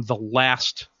pages from the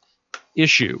last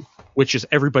issue, which is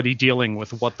everybody dealing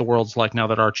with what the world's like now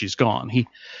that Archie's gone.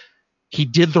 He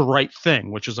did the right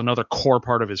thing, which is another core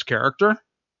part of his character.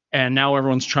 And now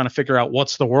everyone's trying to figure out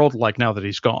what's the world like now that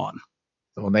he's gone.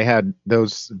 When they had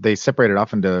those, they separated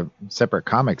off into separate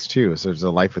comics too. So there's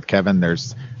a Life with Kevin.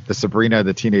 There's the Sabrina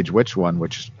the Teenage Witch one,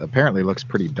 which apparently looks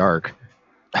pretty dark.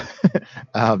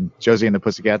 Josie and the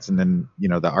Pussycats, and then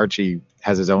the Archie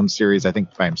has his own series, I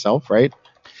think, by himself, right?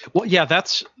 Well, yeah,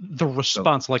 that's the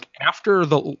response. Like after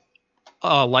the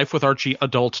Life with Archie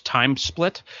adult time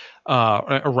split,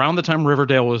 around the time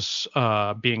Riverdale was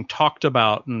being talked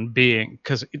about and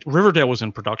because Riverdale was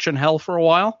in production hell for a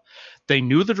while. They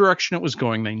knew the direction it was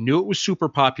going. They knew it was super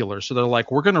popular. So they're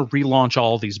like, we're going to relaunch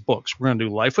all of these books. We're going to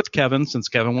do Life with Kevin, since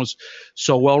Kevin was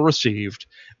so well received.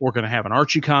 We're going to have an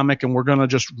Archie comic, and we're going to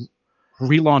just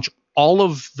relaunch all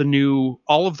of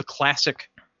the classic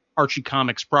Archie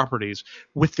comics properties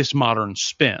with this modern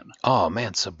spin. Oh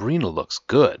man, Sabrina looks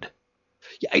good.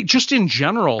 Yeah, just in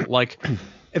general, like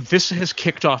this has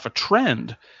kicked off a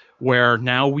trend where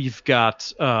now we've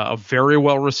got a very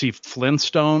well-received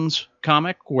Flintstones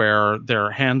comic where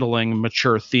they're handling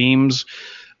mature themes,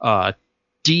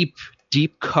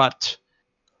 deep cut,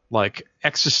 like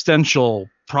existential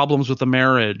problems with the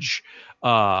marriage,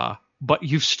 but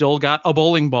you've still got a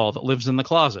bowling ball that lives in the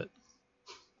closet.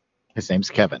 His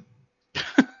name's Kevin.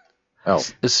 Oh,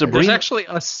 There's actually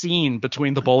a scene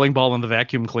between the bowling ball and the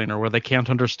vacuum cleaner where they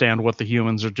can't understand what the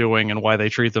humans are doing and why they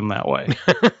treat them that way.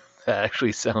 That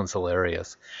actually sounds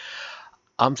hilarious.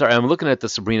 I'm sorry, I'm looking at the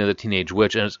Sabrina the Teenage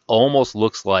Witch, and it almost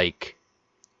looks like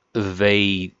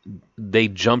they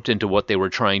jumped into what they were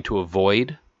trying to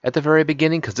avoid at the very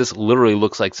beginning, because this literally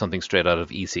looks like something straight out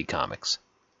of EC Comics.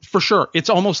 For sure.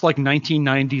 It's almost like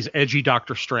 1990s edgy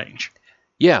Doctor Strange.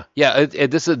 Yeah.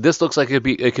 This looks like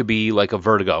it could be like a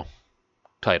Vertigo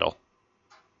title.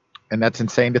 And that's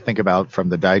insane to think about from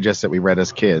the digest that we read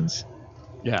as kids.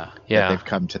 Yeah. They've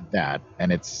come to that.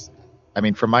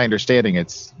 And from my understanding,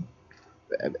 it's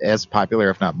as popular,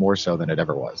 if not more so, than it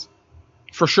ever was.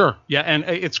 For sure. Yeah, and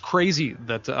it's crazy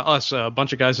that us, a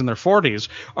bunch of guys in their 40s,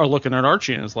 are looking at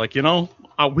Archie and it's like,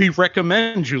 we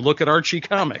recommend you look at Archie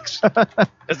comics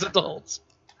as adults.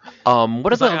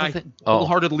 What is that? I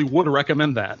wholeheartedly would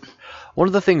recommend that. One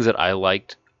of the things that I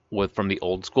liked from the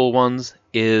old school ones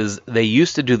is they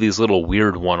used to do these little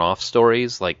weird one-off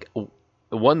stories. Like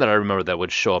the one that I remember that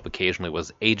would show up occasionally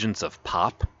was Agents of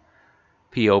Pop,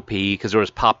 P-O-P, because there was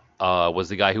Pop was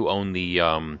the guy who owned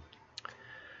the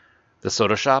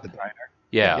soda shop. The diner.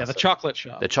 Yeah, the chocolate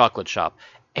shop. The chocolate shop.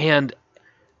 And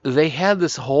they had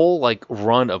this whole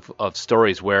run of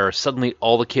stories where suddenly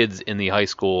all the kids in the high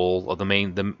school or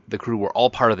the crew were all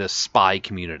part of this spy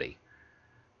community.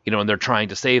 And they're trying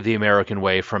to save the American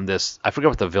way from this. I forget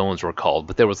what the villains were called,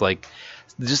 but there was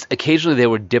just occasionally they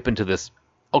would dip into this.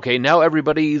 Okay, now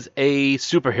everybody's a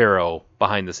superhero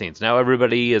behind the scenes. Now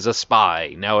everybody is a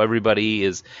spy. Now everybody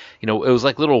is, it was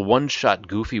like little one-shot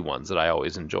goofy ones that I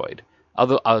always enjoyed.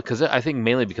 Because I think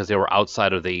mainly because they were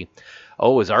outside of the,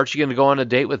 is Archie going to go on a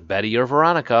date with Betty or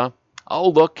Veronica? Oh,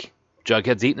 look,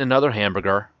 Jughead's eating another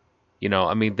hamburger.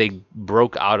 They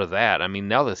broke out of that.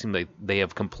 Now they seem like they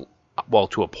have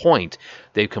to a point,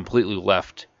 they've completely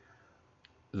left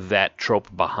that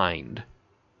trope behind.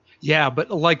 Yeah, but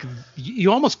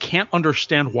you almost can't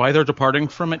understand why they're departing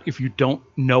from it if you don't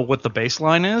know what the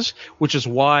baseline is, which is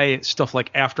why stuff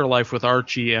like Afterlife with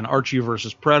Archie and Archie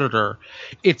versus Predator,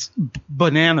 it's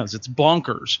bananas, it's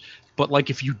bonkers. But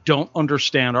if you don't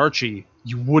understand Archie,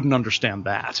 you wouldn't understand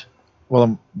that.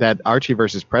 Well, that Archie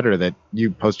versus Predator that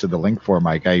you posted the link for,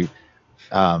 Mike, in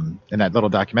that little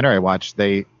documentary I watched,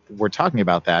 they were talking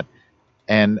about that,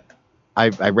 and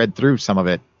I read through some of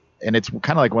it. And it's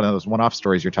kind of like one of those one-off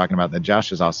stories you're talking about that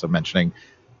Josh is also mentioning.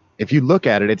 If you look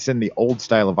at it, it's in the old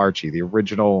style of Archie, the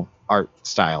original art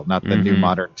style, not the new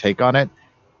modern take on it.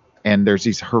 And there's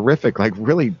these horrific,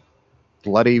 really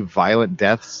bloody, violent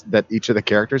deaths that each of the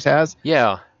characters has.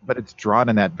 Yeah. But it's drawn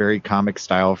in that very comic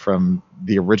style from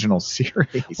the original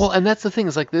series. Well, and that's the thing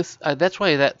is this. That's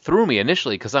why that threw me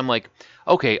initially, because I'm like,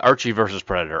 okay, Archie versus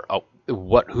Predator. Oh,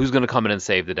 who's going to come in and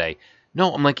save the day?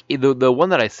 No, I'm like, the one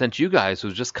that I sent you guys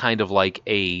was just kind of like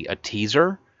a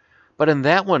teaser. But in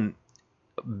that one,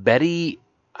 Betty,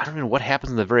 I don't know what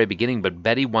happens in the very beginning, but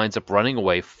Betty winds up running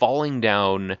away, falling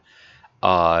down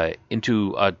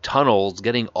into tunnels,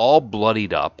 getting all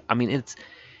bloodied up.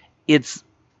 It's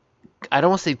I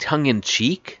don't want to say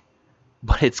tongue-in-cheek,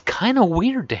 but it's kind of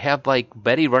weird to have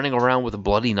Betty running around with a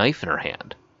bloody knife in her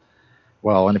hand.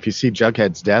 Well, and if you see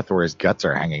Jughead's death where his guts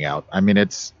are hanging out, I mean,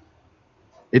 it's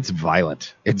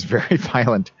violent. It's very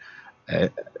violent.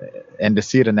 And to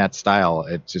see it in that style,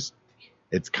 it's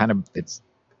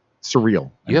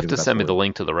surreal. You have to send me the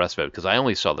link to the rest of it because I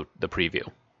only saw the preview.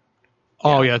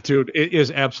 Oh yeah, dude, it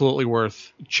is absolutely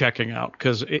worth checking out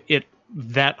because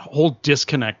that whole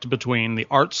disconnect between the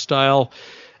art style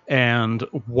and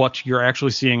what you're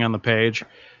actually seeing on the page,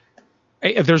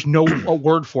 there's no a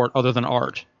word for it other than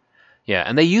art. Yeah,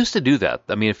 and they used to do that.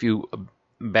 I mean, if you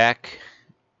back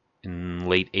in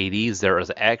late 80s, there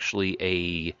was actually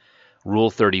a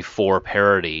Rule 34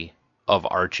 parody of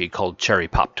Archie called Cherry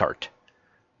Pop Tart.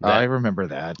 I remember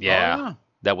that. Yeah, Oh, yeah.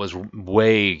 That was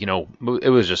way, it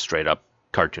was just straight up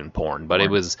cartoon porn, but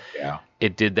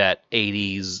it did that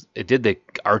 80s, it did the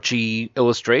Archie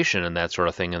illustration and that sort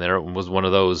of thing, and there was one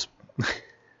of those,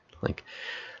 like,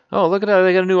 oh, look at how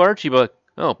they got a new Archie book.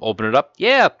 Oh, open it up.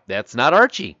 Yeah, that's not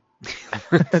Archie.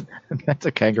 That's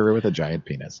a kangaroo with a giant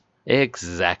penis.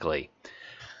 Exactly.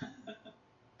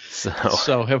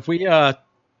 So have we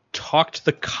talked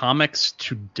the comics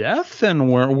to death,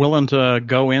 and we're willing to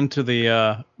go into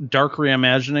the dark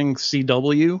reimagining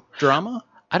CW drama?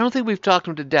 I don't think we've talked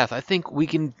them to death. I think we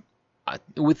can.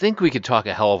 We think we could talk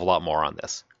a hell of a lot more on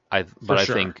this. I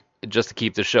think just to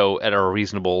keep the show at a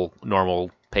reasonable,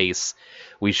 normal pace,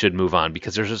 we should move on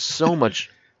because there's just so much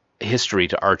history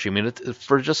to Archie. I mean,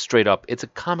 for just straight up, it's a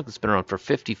comic that's been around for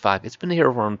 55. It's been here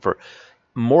around for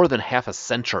more than half a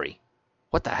century.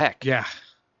 What the heck? Yeah.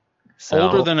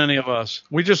 Older than any of us.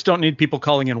 We just don't need people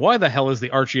calling in, why the hell is the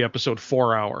Archie episode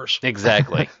 4 hours?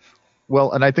 Exactly.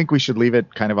 Well, and I think we should leave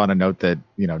it kind of on a note that,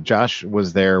 Josh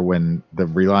was there when the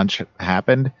relaunch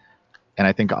happened. And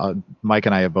I think Mike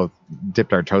and I have both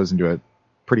dipped our toes into it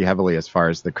pretty heavily as far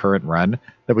as the current run,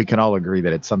 that we can all agree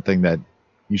that it's something that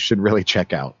you should really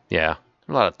check out. Yeah.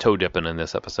 A lot of toe dipping in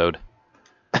this episode.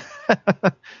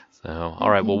 So, all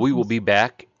right. Well, we will be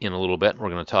back in a little bit. We're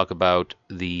going to talk about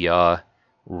the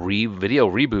video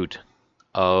reboot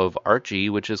of Archie,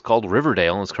 which is called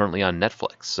Riverdale and is currently on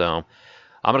Netflix. So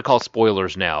I'm going to call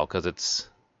spoilers now because it's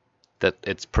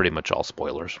pretty much all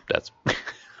spoilers. That's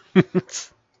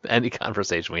any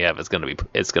conversation we have is going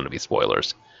to be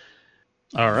spoilers.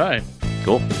 All right.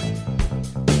 Cool.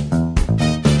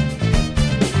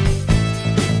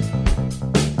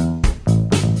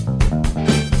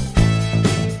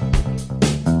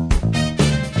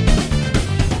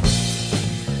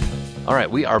 All right,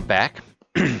 we are back,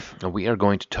 and we are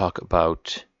going to talk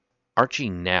about Archie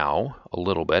now a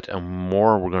little bit, and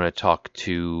more we're going to talk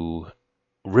to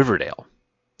Riverdale,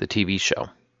 the TV show.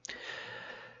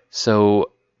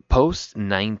 So post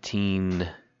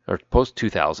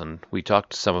 2000, we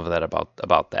talked some of that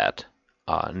about that.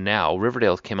 Now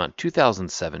Riverdale came out in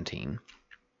 2017.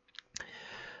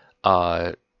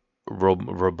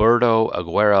 Roberto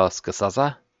Aguirre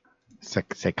Sacasa.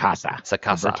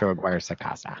 Roberto Aguirre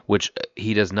Sacasa. Which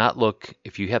he does not look,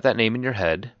 if you have that name in your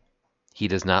head, he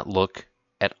does not look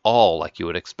at all like you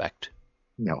would expect.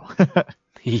 No.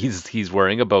 He's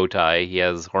wearing a bow tie. He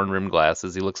has horn-rimmed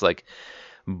glasses. He looks like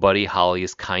Buddy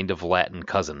Holly's kind of Latin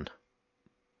cousin.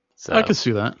 So, I could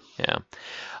see that. Yeah.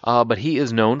 But he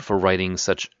is known for writing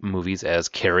such movies as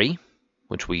Carrie,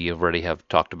 which we already have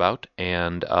talked about,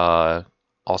 and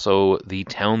also The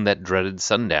Town That Dreaded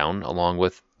Sundown, along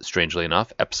with, strangely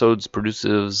enough, episodes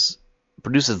produces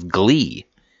Glee.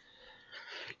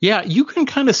 Yeah, you can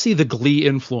kind of see the Glee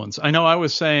influence. I know I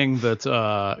was saying that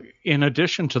in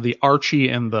addition to the Archie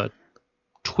and the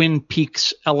Twin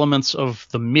Peaks elements of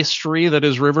the mystery that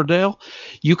is Riverdale,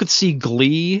 you could see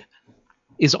Glee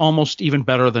is almost even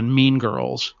better than Mean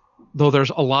Girls, though there's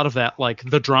a lot of that, like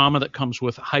the drama that comes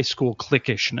with high school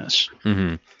cliquishness.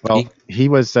 Mm-hmm. Well, he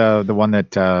was the one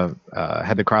that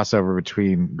had the crossover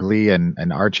between Glee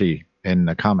and Archie in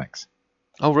the comics.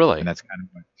 Oh, really? And that's kind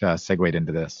of what segued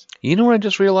into this. You know what I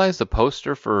just realized? The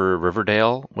poster for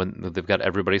Riverdale, when they've got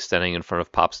everybody standing in front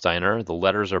of Pop's Diner, the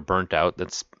letters are burnt out.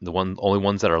 That's the only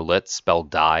ones that are lit spell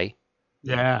die.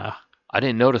 Yeah. I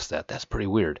didn't notice that. That's pretty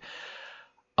weird.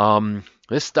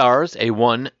 This stars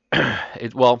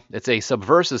it's a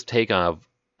subversive take on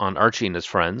Archie and his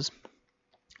friends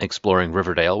exploring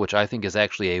Riverdale, which I think is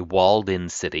actually a walled-in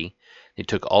city. They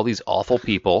took all these awful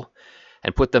people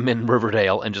and put them in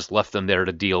Riverdale and just left them there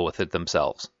to deal with it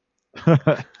themselves.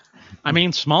 I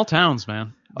mean, small towns,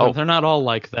 man. They're not all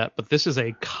like that, but this is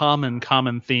a common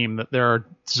theme that there's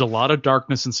a lot of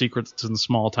darkness and secrets in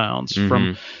small towns. Mm-hmm.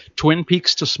 From Twin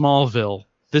Peaks to Smallville,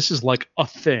 this is like a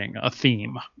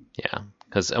theme. Yeah,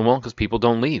 because people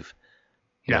don't leave,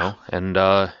 you know, and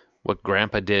what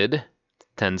Grandpa did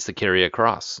tends to carry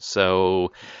across.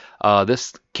 So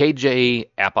this KJ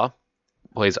Appa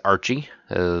plays Archie,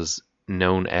 is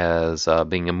known as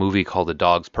being a movie called The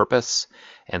Dog's Purpose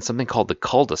and something called The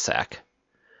Cul-de-sac,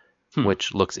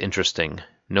 which looks interesting.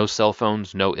 No cell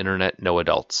phones, no internet, no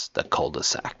adults. The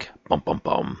Cul-de-sac. Bum, bum,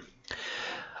 bum.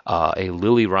 A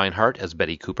Lily Reinhart as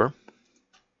Betty Cooper.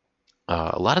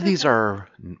 A lot of these are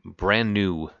brand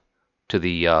new to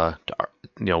the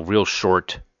real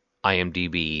short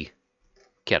IMDb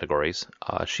categories.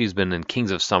 She's been in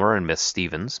Kings of Summer and Miss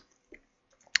Stevens.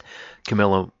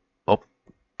 Camilla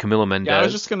Mendez. Yeah, I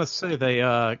was just gonna say they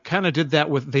kind of did that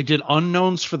they did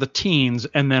unknowns for the teens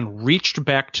and then reached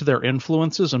back to their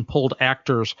influences and pulled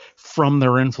actors from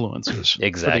their influences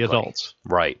exactly. for the adults.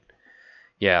 Right.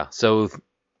 Yeah. So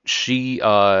she,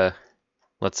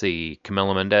 let's see,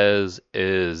 Camilla Mendez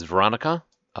is Veronica,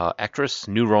 actress,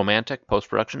 new romantic,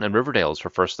 post-production, and Riverdale is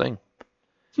her first thing.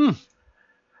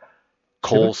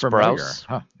 Cole Sprouse.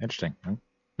 Huh, interesting.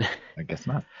 I guess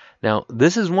not. Now,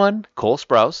 this is one, Cole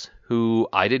Sprouse, who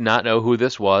I did not know who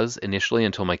this was initially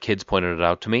until my kids pointed it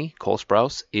out to me. Cole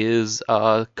Sprouse is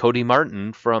Cody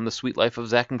Martin from The Sweet Life of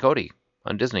Zack and Cody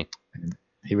on Disney.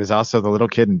 He was also the little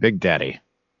kid in Big Daddy.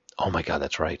 Oh my God,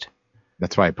 that's right.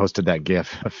 That's why I posted that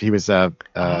GIF. He was Frank.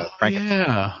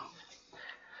 Yeah.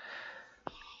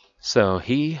 So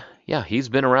he's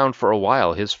been around for a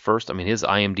while. His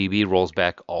IMDb rolls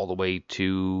back all the way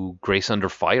to Grace Under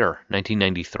Fire,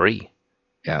 1993.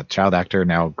 Yeah, child actor,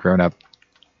 now grown up,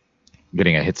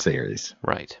 getting a hit series.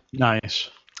 Right. Nice.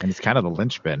 And he's kind of the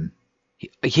linchpin.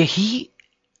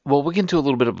 We'll get into a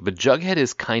little bit of it, but Jughead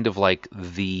is kind of like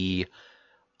the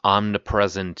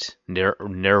omnipresent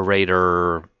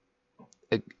narrator,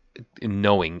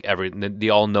 the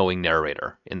all-knowing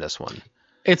narrator in this one.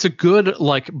 It's a good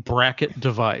bracket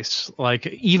device,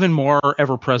 even more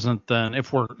ever present than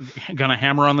if we're gonna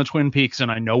hammer on the Twin Peaks,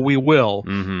 and I know we will.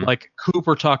 Like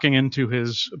Cooper talking into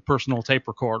his personal tape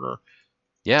recorder.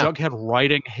 Yeah, Jughead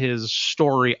writing his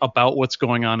story about what's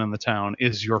going on in the town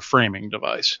is your framing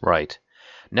device. Right.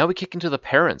 Now we kick into the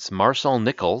parents. Marcel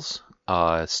Nichols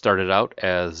started out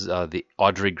as the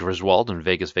Audrey Griswold in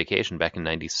Vegas Vacation back in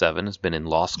 '97. Has been in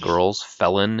Lost Girls,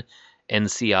 Felon,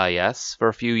 NCIS for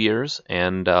a few years,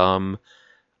 and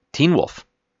Teen Wolf.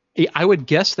 I would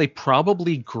guess they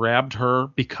probably grabbed her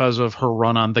because of her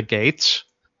run on The Gates,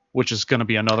 which is going to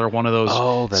be another one of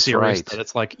those series that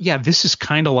it's like, yeah, this is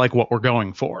kind of like what we're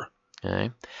going for.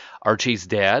 Okay. Archie's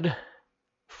dad,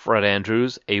 Fred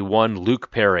Andrews, A1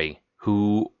 Luke Perry,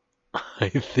 who I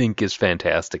think is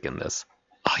fantastic in this.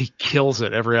 Oh, he kills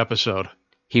it every episode.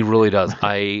 He really does.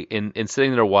 In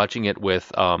sitting there watching it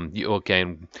with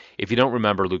if you don't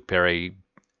remember Luke Perry,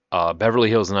 Beverly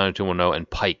Hills 90210 and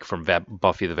Pike from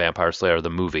Buffy the Vampire Slayer the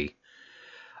movie.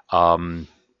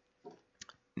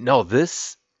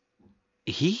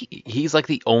 He's like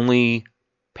the only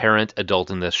parent adult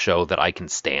in this show that I can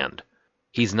stand.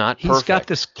 He's not perfect. He's got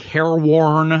this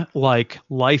careworn,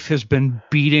 life has been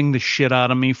beating the shit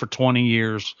out of me for 20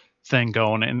 years thing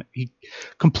going, and he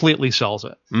completely sells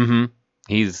it. Mm-hmm.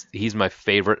 He's my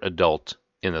favorite adult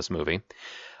in this movie.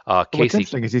 What's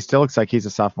interesting is he still looks like he's a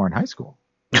sophomore in high school.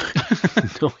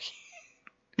 No,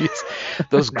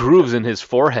 those grooves in his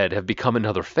forehead have become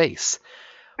another face.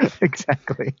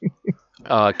 Exactly.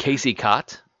 Casey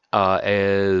Cott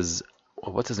as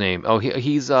what's his name? Oh,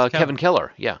 he's Kevin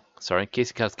Keller. Yeah, sorry,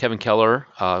 Casey Cott's Kevin Keller.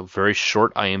 Very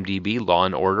short IMDb, Law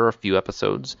and Order, a few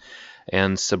episodes,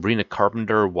 and Sabrina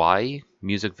Carpenter Y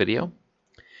music video.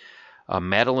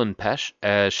 Madeline Pesh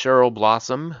as Cheryl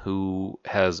Blossom, who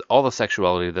has all the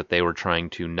sexuality that they were trying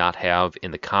to not have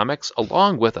in the comics,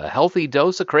 along with a healthy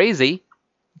dose of crazy.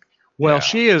 Well,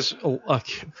 she is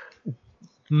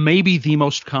maybe the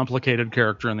most complicated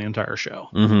character in the entire show.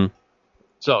 Mm-hmm.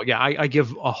 So, yeah, I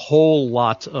give a whole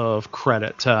lot of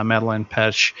credit to Madeline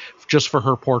Pesh just for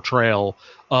her portrayal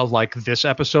of, this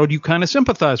episode you kind of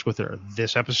sympathize with her.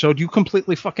 This episode you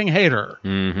completely fucking hate her.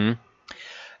 Mm-hmm.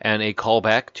 And a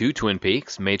callback to Twin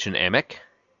Peaks, Machen Amick.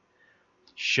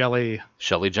 Shelley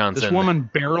Johnson. This woman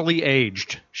barely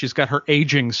aged. She's got her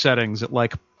aging settings at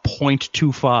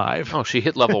 0.25. Oh, she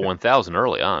hit level 1000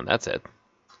 early on. That's it.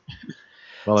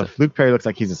 Well, if Luke Perry looks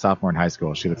like he's a sophomore in high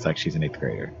school, she looks like she's an 8th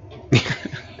grader.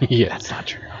 Yeah, that's not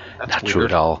true. That's not true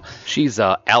at all. She's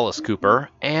Alice Cooper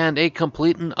and a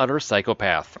complete and utter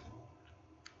psychopath.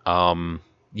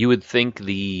 You would think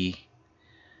the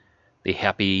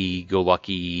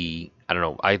happy-go-lucky, I don't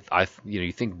know,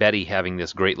 you think Betty having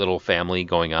this great little family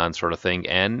going on sort of thing,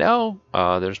 and no,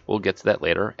 we'll get to that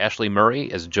later. Ashley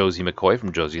Murray as Josie McCoy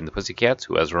from Josie and the Pussycats,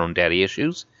 who has her own daddy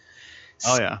issues.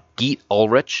 Oh, yeah. Skeet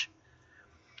Ulrich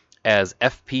as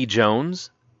F.P. Jones,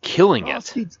 killing it.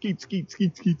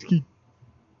 Skeet.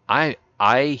 I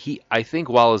I think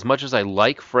while as much as I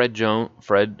like Fred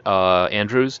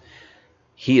Andrews,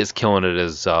 he is killing it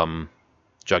as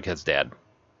Jughead's dad.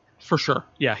 For sure.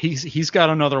 Yeah, he's got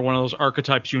another one of those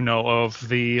archetypes, of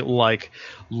the like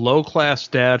low class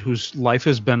dad whose life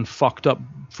has been fucked up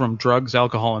from drugs,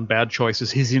 alcohol, and bad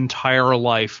choices his entire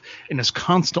life, and is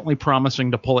constantly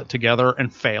promising to pull it together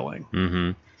and failing.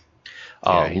 Mm-hmm.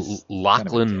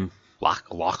 Lachlan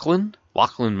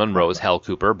Lachlan Monroe as Hal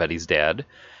Cooper, Betty's dad.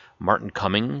 Martin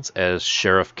Cummings as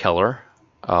Sheriff Keller,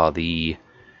 Kevin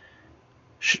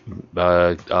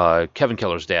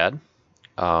Keller's dad.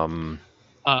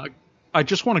 I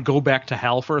just want to go back to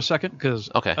Hal for a second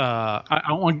because Okay. I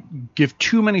don't want to give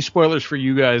too many spoilers for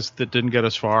you guys that didn't get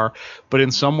as far, but in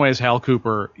some ways Hal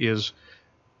Cooper he's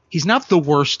not the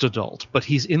worst adult, but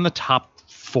he's in the top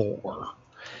 4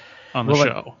 on the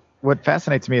show. What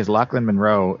fascinates me is Lachlan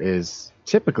Monroe is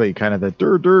typically kind of the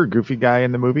goofy guy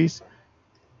in the movies.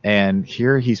 And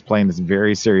here he's playing this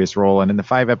very serious role. And in the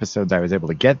 5 episodes I was able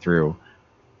to get through,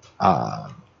 by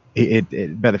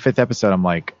the 5th episode, I'm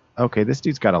like, okay, this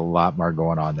dude's got a lot more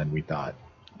going on than we thought.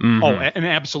 Mm-hmm. Oh, and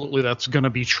absolutely that's going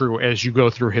to be true as you go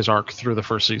through his arc through the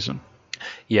first season.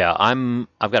 Yeah,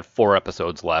 I've got 4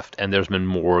 episodes left, and there's been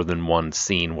more than one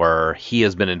scene where he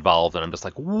has been involved, and I'm just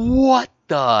like, what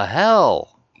the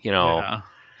hell? Yeah.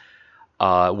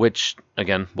 Which,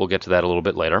 again, we'll get to that a little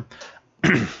bit later.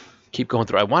 Keep going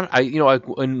through.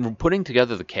 When putting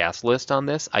together the cast list on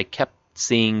this, I kept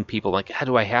seeing people like, how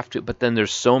do I have to? But then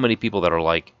there's so many people that are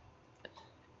like,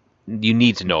 you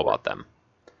need to know about them.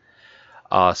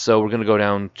 So we're going to go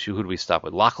down to, who do we stop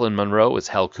with? Lachlan Monroe as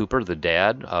Hal Cooper, the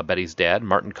dad, Betty's dad.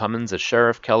 Martin Cummins as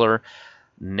Sheriff Keller.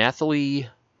 Nathalie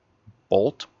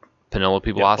Bolt,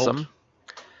 Penelope Blossom,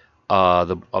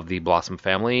 of the Blossom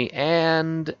family.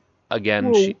 And,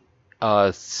 again,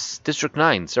 District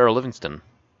 9, Sarah Livingston.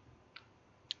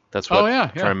 That's what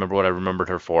I'm trying to remember what I remembered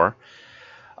her for.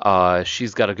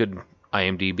 She's got a good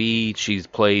IMDb. She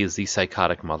plays the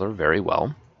psychotic mother very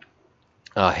well.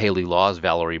 Haley Laws,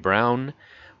 Valerie Brown,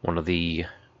 one of the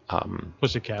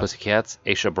Pussycats.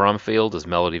 Aisha Bromfield as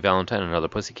Melody Valentine, another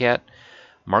Pussycat.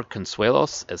 Mark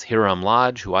Consuelos as Hiram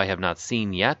Lodge, who I have not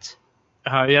seen yet.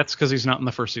 It's because he's not in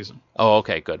the first season. Oh,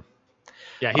 okay, good.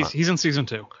 Yeah, he's in season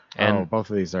 2. And both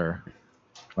of these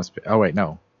must be. Oh wait,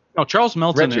 no. No, Charles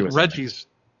Melton and Reggie's Reggie's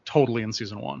totally in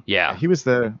season 1. Yeah, he was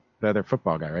the other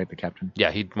football guy, right? The captain.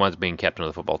 Yeah, he was being captain of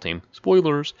the football team.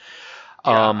 Spoilers.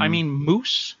 Yeah,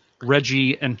 Moose,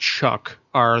 Reggie, and Chuck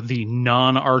are the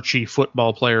non-Archie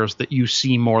football players that you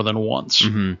see more than once.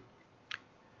 Mm-hmm.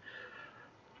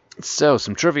 So,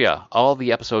 some trivia. All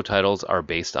the episode titles are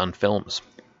based on films,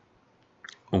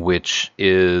 which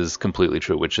is completely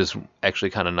true, which is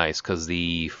actually kind of nice, because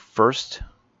the first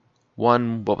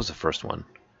one, what was the first one?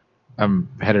 I'm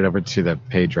headed over to the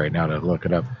page right now to look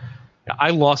it up.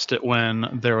 I lost it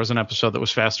when there was an episode that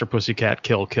was Faster Pussycat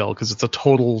Kill Kill, because it's a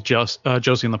total Josie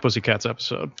and the Pussycats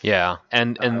episode. Yeah,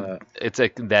 and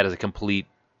that is a complete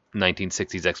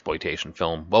 1960s exploitation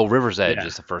film. Well, River's Edge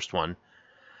is the first one.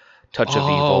 Touch of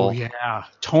Evil. Oh, yeah.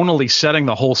 Tonally setting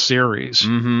the whole series.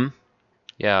 Mm-hmm.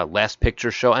 Yeah, Last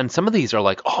Picture Show. And some of these are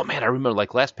like, oh, man, I remember,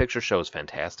 like, Last Picture Show is a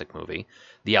fantastic movie.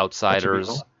 The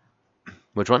Outsiders.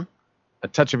 Which one? A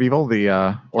Touch of Evil,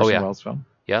 the Orson Welles film.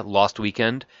 Yeah, Lost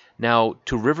Weekend. Now,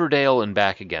 To Riverdale and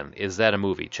Back Again. Is that a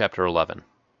movie? Chapter 11.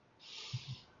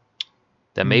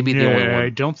 That may be the only one. I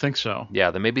don't think so.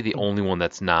 Yeah, that may be the only one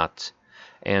that's not.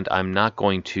 And I'm not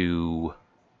going to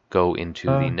go into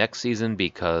the next season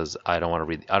because I don't want to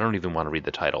read. I don't even want to read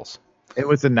the titles. It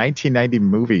was a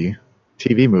 1990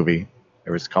 TV movie.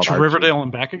 It was called To Riverdale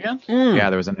and Back Again? Yeah,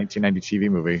 there was a 1990 TV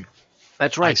movie.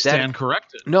 That's right. I stand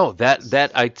corrected. No,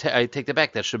 that I take that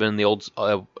back. That should have been the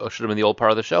old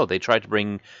part of the show. They tried to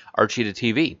bring Archie to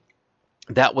TV.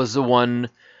 That was the one.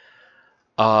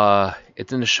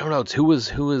 It's in the show notes. Who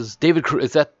was David Cruz?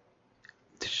 Is that?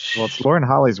 Well, it's Lauren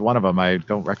Holly's one of them. I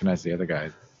don't recognize the other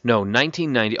guys. No,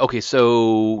 1990. Okay,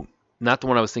 so not the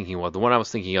one I was thinking of. The one I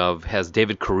was thinking of has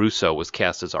David Caruso was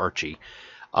cast as Archie.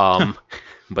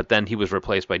 But then he was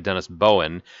replaced by Dennis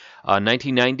Bowen.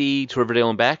 1990, To Riverdale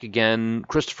and Back Again,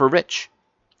 Christopher Rich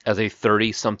as a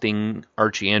 30-something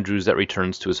Archie Andrews that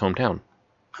returns to his hometown.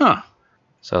 Huh.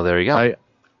 So there you go.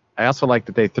 I also like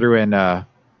that they threw in, where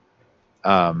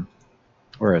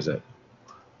is it?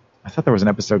 I thought there was an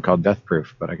episode called Death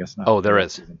Proof, but I guess not. Oh, there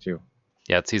is. Season 2.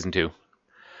 Yeah, it's season 2.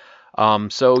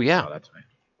 So, yeah. Oh, that's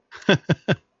right.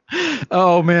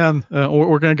 Oh, man.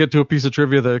 We're going to get to a piece of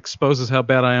trivia that exposes how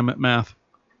bad I am at math.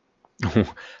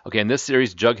 Okay, in this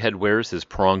series, Jughead wears his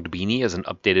pronged beanie as an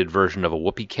updated version of a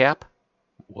whoopee cap,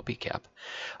 whoopee cap.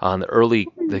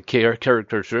 The character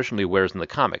traditionally wears in the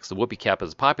comics. The whoopee cap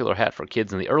is a popular hat for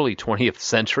kids in the early 20th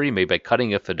century, made by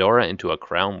cutting a fedora into a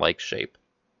crown-like shape.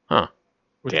 Huh.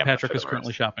 Which Damn, Patrick is fedoras.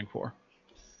 currently shopping for.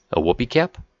 A whoopee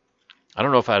cap? I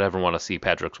don't know if I'd ever want to see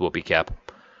Patrick's whoopee cap.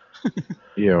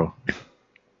 Ew.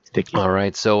 Sticky. All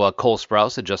right, so Cole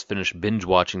Sprouse had just finished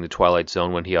binge-watching The Twilight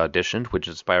Zone when he auditioned, which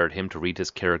inspired him to read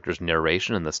his character's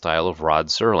narration in the style of Rod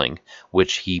Serling,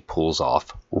 which he pulls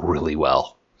off really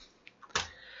well.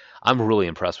 I'm really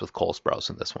impressed with Cole Sprouse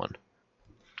in this one.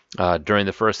 During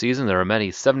the first season, there are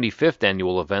many 75th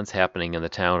annual events happening in the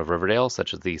town of Riverdale,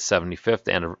 such as the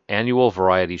 75th annual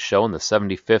variety show and the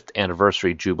 75th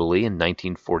anniversary jubilee in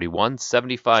 1941,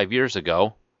 75 years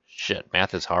ago. Shit,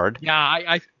 math is hard. Yeah,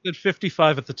 I did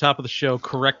 55 at the top of the show,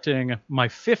 correcting my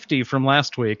 50 from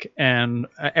last week. And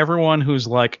everyone who's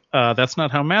like, that's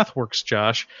not how math works,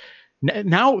 Josh.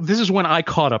 Now, this is when I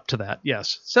caught up to that.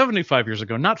 Yes, 75 years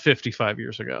ago, not 55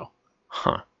 years ago.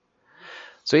 Huh.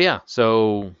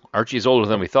 So Archie's older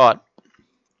than we thought.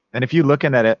 And if you look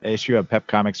in that issue of Pep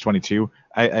Comics 22,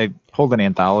 I pulled an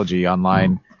anthology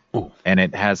online, and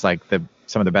it has like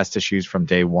some of the best issues from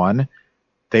day one.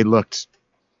 They looked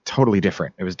totally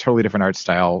different. It was a totally different art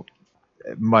style,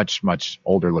 much, much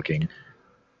older looking.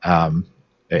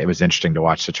 It was interesting to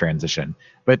watch the transition.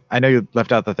 But I know you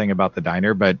left out the thing about the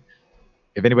diner, but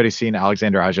if anybody's seen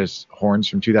Alexander Aja's horns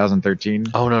from 2013.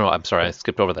 Oh, no, I'm sorry. I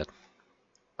skipped over that.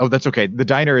 Oh, that's okay. The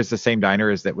diner is the same diner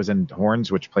as that was in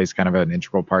Horns, which plays kind of an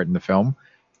integral part in the film.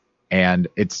 And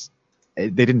they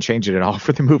didn't change it at all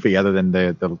for the movie other than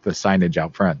the signage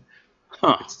out front.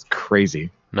 Huh. It's crazy.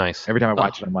 Nice. Every time I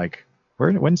watch it, I'm like,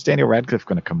 when's Daniel Radcliffe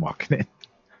going to come walking in?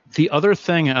 The other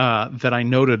thing that I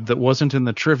noted that wasn't in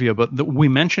the trivia, but we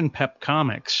mentioned Pep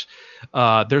Comics.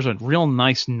 There's a real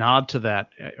nice nod to that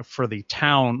for the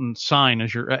town sign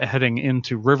as you're heading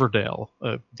into Riverdale.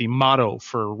 The motto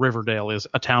for Riverdale is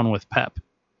 "A Town with Pep."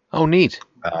 Oh, neat.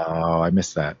 Oh, I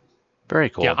missed that. Very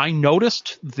cool. Yeah, I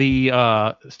noticed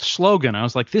the slogan. I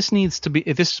was like, this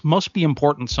must be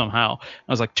important somehow.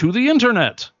 I was like, to the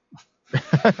internet.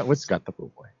 What's got the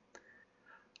blue boy?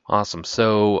 Awesome.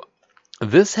 So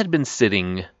this had been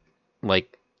sitting,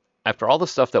 like, after all the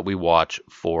stuff that we watch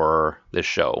for this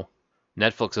show,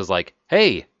 Netflix is like,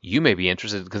 hey, you may be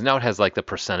interested, because now it has like the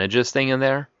percentages thing in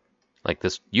there. Like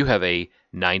this, you have a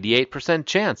 98%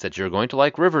 chance that you're going to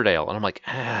like Riverdale. And I'm like,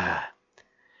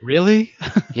 Really?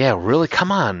 yeah, really?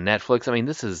 Come on, Netflix.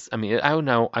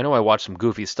 I know I watched some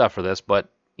goofy stuff for this, but,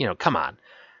 come on.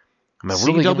 Am I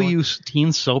really CW's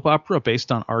teen soap opera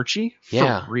based on Archie? For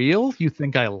Yeah. real? You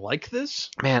think I like this?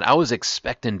 Man, I was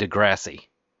expecting Degrassi.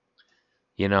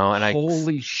 And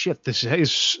Holy shit, this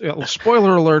is...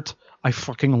 spoiler alert, I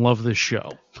fucking love this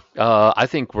show. I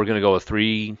think we're going to go with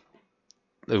 3.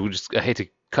 I hate to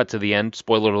cut to the end.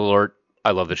 Spoiler alert,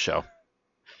 I love this show.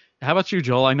 How about you,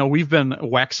 Joel? I know we've been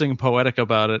waxing poetic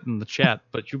about it in the chat,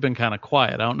 but you've been kind of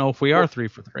quiet. I don't know if we are 3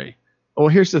 for 3. Well,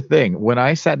 here's the thing. When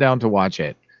I sat down to watch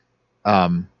it,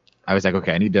 I was like,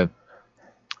 okay,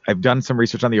 I've done some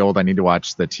research on the old. I need to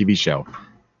watch the TV show.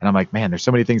 And I'm like, man, there's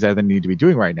so many things I need to be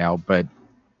doing right now, but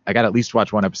I got to at least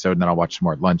watch one episode and then I'll watch some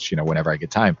more at lunch, whenever I get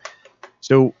time.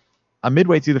 So I'm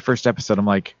midway through the first episode. I'm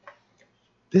like,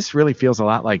 this really feels a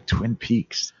lot like Twin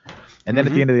Peaks. And then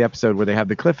at the end of the episode where they have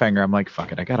the cliffhanger, I'm like,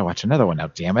 fuck it, I got to watch another one now,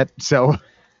 damn it. So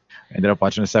I ended up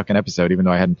watching a second episode, even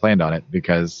though I hadn't planned on it,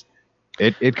 because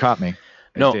it caught me.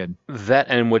 No, did. that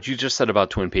and what you just said about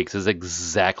Twin Peaks is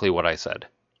exactly what I said.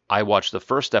 I watched the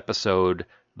first episode,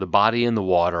 the body in the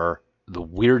water, the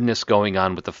weirdness going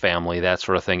on with the family, that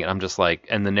sort of thing. And I'm just like,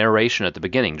 and the narration at the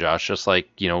beginning, Josh, just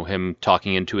like, him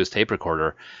talking into his tape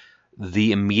recorder,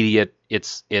 the immediate,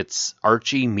 it's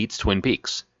Archie meets Twin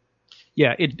Peaks.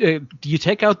 Yeah, you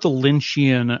take out the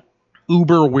Lynchian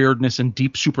uber weirdness and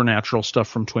deep supernatural stuff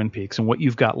from Twin Peaks, and what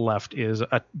you've got left is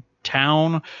a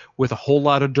town with a whole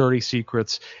lot of dirty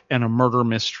secrets and a murder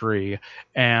mystery,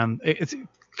 and it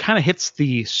kind of hits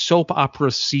the soap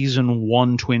opera season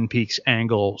 1 Twin Peaks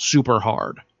angle super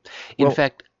hard. In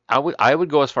fact, I would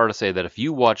go as far to say that if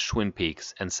you watched Twin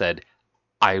Peaks and said,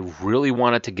 I really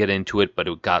wanted to get into it, but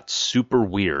it got super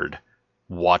weird,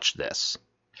 watch this.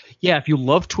 Yeah, if you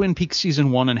love Twin Peaks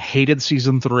season 1 and hated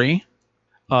season 3,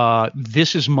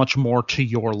 this is much more to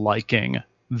your liking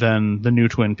than the new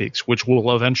Twin Peaks, which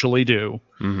we'll eventually do.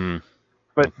 Mm-hmm.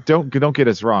 But don't get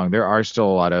us wrong. There are still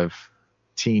a lot of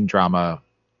teen drama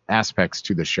aspects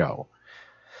to the show.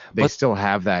 They still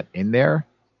have that in there,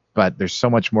 but there's so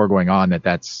much more going on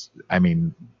that's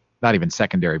not even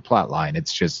secondary plot line.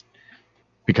 It's just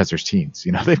because there's teens.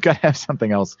 They've got to have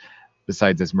something else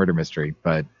besides this murder mystery.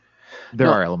 But There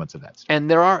No. are elements of that stuff. And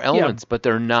there are elements, but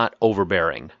they're not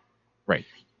overbearing. Right.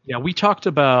 Yeah, we talked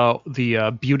about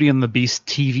the Beauty and the Beast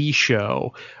TV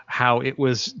show, how it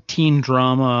was teen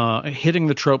drama hitting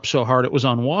the trope so hard it was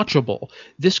unwatchable.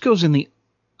 This goes in the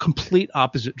complete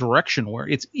opposite direction, where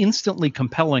it's instantly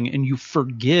compelling and you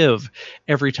forgive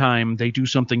every time they do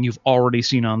something you've already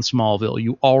seen on Smallville.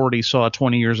 You already saw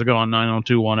 20 years ago on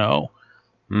 90210.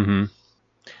 Mm-hmm.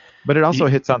 But it also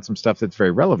hits on some stuff that's very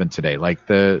relevant today, like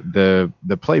the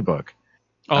playbook.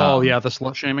 Oh, yeah, the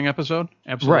slut shaming episode?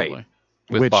 Absolutely. Right.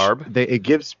 With Barb? It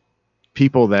gives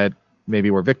people that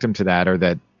maybe were victim to that or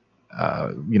that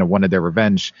wanted their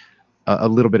revenge a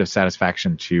little bit of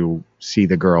satisfaction to see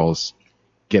the girls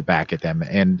get back at them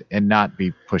and not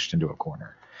be pushed into a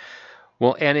corner.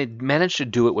 Well, and it managed to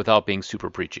do it without being super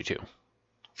preachy, too.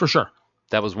 For sure.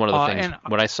 That was one of the things. And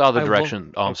when I saw the I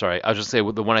direction... I'm sorry. I was just saying,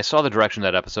 when I saw the direction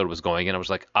that episode was going in, I was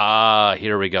like,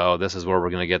 here we go. This is where we're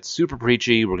going to get super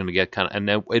preachy. We're going to get kind of... And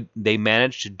then they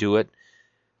managed to do it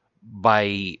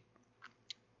by...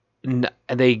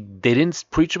 They didn't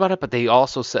preach about it, but they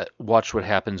also watch what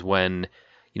happens when,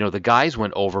 the guys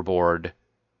went overboard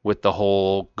with the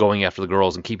whole going after the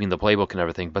girls and keeping the playbook and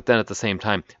everything. But then at the same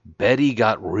time, Betty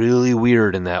got really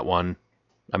weird in that one.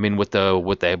 I mean, with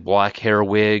the black hair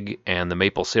wig and the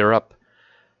maple syrup.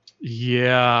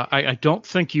 Yeah, I don't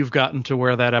think you've gotten to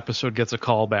where that episode gets a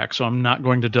callback, so I'm not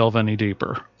going to delve any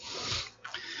deeper.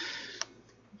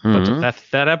 Mm-hmm. But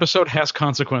that episode has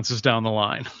consequences down the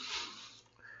line.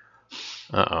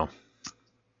 Uh-oh.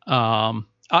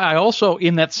 I also,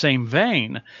 in that same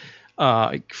vein,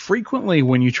 frequently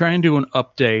when you try and do an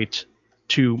update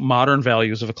to modern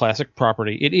values of a classic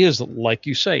property, it is, like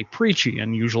you say, preachy,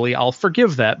 and usually I'll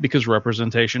forgive that because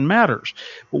representation matters.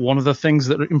 But one of the things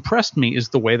that impressed me is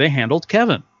the way they handled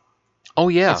Kevin. Oh,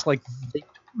 yeah. It's like they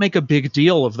make a big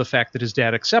deal of the fact that his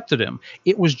dad accepted him.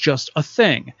 It was just a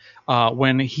thing.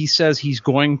 When he says he's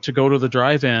going to go to the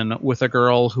drive-in with a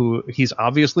girl who he's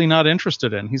obviously not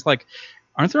interested in, he's like,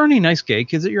 aren't there any nice gay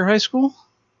kids at your high school?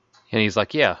 And he's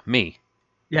like, yeah, me.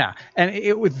 Yeah, and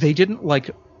they didn't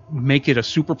make it a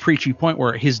super preachy point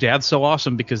where his dad's so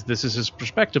awesome because this is his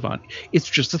perspective on it. It's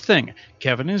just a thing.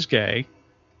 Kevin is gay.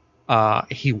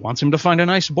 He wants him to find a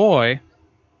nice boy.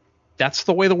 That's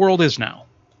the way the world is now.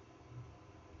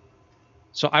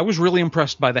 So I was really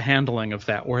impressed by the handling of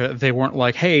that, where they weren't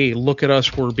like, hey, look at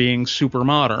us, we're being super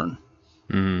modern.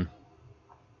 Mm-hmm.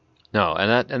 No,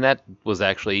 and that was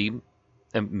actually,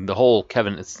 and the whole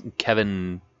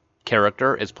Kevin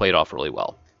character is played off really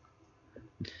well.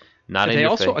 They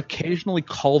also occasionally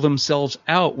call themselves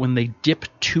out when they dip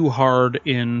too hard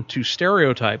into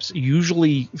stereotypes,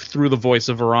 usually through the voice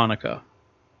of Veronica.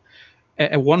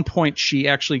 At one point, she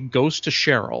actually goes to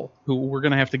Cheryl, who we're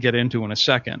going to have to get into in a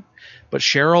second. But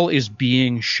Cheryl is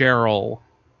being Cheryl,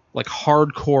 like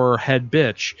hardcore head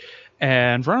bitch.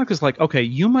 And Veronica's like, okay,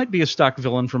 you might be a stock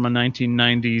villain from a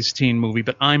 1990s teen movie,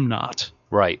 but I'm not.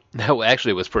 Right. No,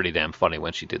 actually, it was pretty damn funny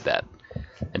when she did that.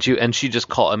 And she just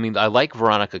called... I mean, I like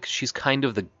Veronica because she's kind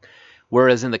of the...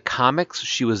 Whereas in the comics,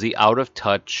 she was the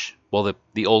out-of-touch... Well,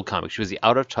 the old comics, she was the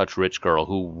out-of-touch rich girl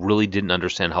who really didn't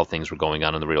understand how things were going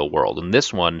on in the real world. In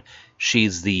this one,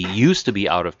 she's the used-to-be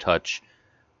out-of-touch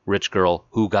rich girl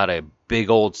who got a big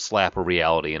old slap of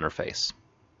reality in her face.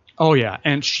 Oh, yeah.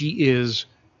 And she is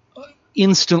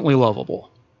instantly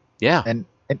lovable. Yeah. And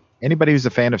anybody who's a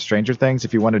fan of Stranger Things,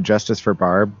 if you wanted justice for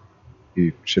Barb,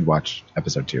 you should watch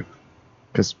episode 2.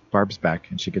 Because Barb's back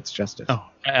and she gets justice. Oh,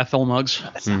 Ethel Muggs.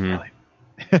 That's not really...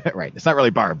 right. It's not really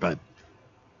Barb, but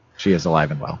she is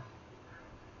alive and well.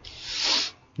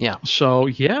 Yeah. So,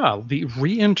 yeah, the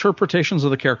reinterpretations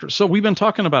of the characters. So we've been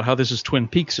talking about how this is Twin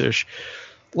Peaks-ish.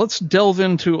 Let's delve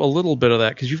into a little bit of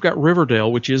that, because you've got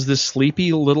Riverdale, which is this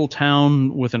sleepy little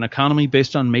town with an economy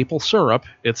based on maple syrup.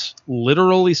 It's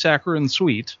literally saccharine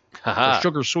sweet, or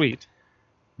sugar sweet.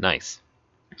 Nice.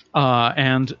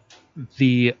 And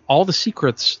all the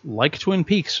secrets, like Twin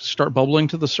Peaks, start bubbling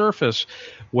to the surface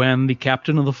when the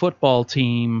captain of the football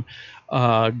team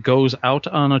goes out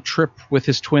on a trip with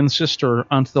his twin sister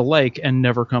onto the lake and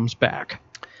never comes back.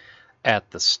 At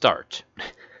the start.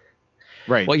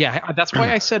 Right. Well, yeah, that's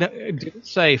why I said it didn't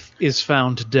say is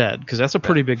found dead, because that's a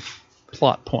pretty big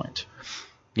plot point.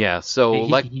 Yeah, so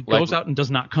he goes out and does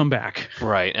not come back.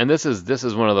 Right, and this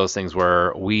is one of those things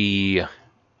where we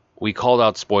called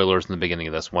out spoilers in the beginning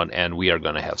of this one, and we are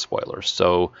going to have spoilers.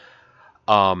 So,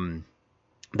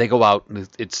 they go out.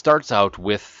 It starts out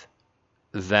with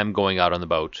them going out on the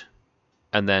boat,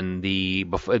 and then they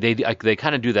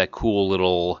kind of do that cool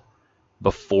little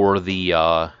before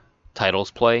the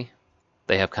titles play.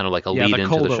 They have kind of like a lead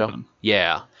into the show. Open.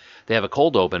 Yeah, they have a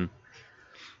cold open,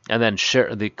 And then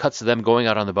the cuts to them going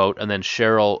out on the boat, and then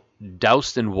Cheryl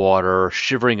doused in water,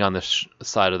 shivering on the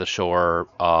side of the shore,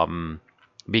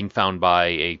 being found by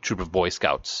a troop of Boy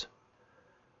Scouts.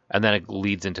 And then it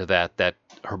leads into that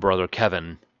her brother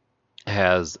Jason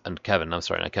has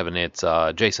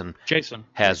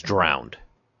drowned.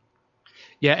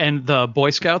 Yeah, and the Boy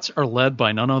Scouts are led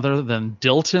by none other than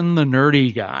Dilton the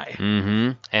nerdy guy.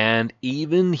 Mm-hmm. And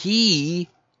even he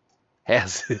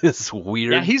has this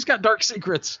weird... Yeah, he's got dark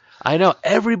secrets. I know.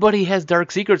 Everybody has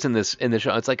dark secrets in the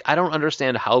show. It's like, I don't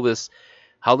understand how this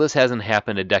hasn't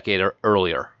happened a decade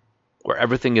earlier, where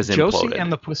everything is imploded. Josie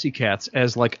and the Pussycats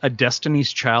as like a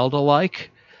Destiny's Child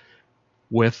alike,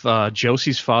 with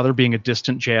Josie's father being a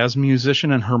distant jazz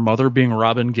musician and her mother being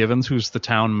Robin Givens, who's the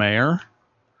town mayor.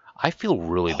 I feel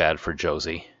really bad for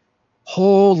Josie.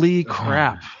 Holy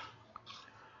crap.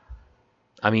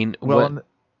 I mean, one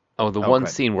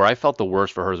scene where I felt the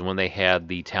worst for her is when they had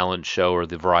the talent show or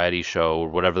the variety show or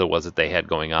whatever it was that they had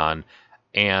going on,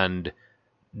 and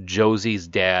Josie's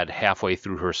dad, halfway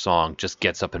through her song, just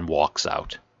gets up and walks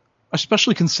out.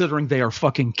 Especially considering they are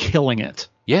fucking killing it.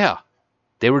 Yeah.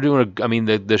 They were doing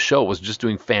the show was just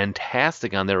doing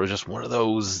fantastic on there. It was just one of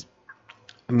those,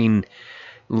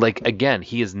 again,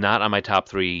 he is not on my top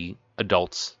 3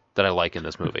 adults that I like in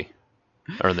this movie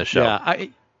or in this show. Yeah,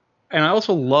 I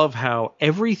also love how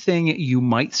everything you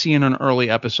might see in an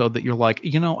early episode that you're like,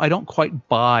 I don't quite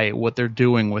buy what they're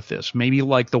doing with this. Maybe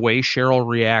like the way Cheryl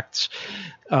reacts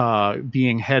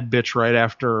being head bitch right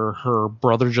after her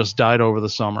brother just died over the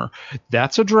summer.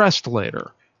 That's addressed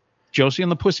later. Josie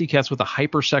and the Pussycats with a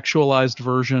hypersexualized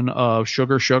version of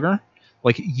Sugar Sugar.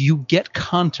 Like, you get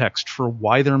context for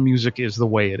why their music is the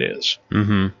way it is.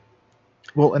 Mm-hmm.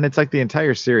 Well, and it's like the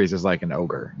entire series is like an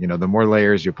ogre. The more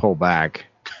layers you pull back,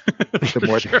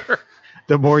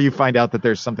 the more you find out that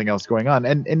there's something else going on.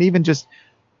 And even just,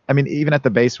 even at the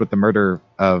base with the murder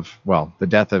of, the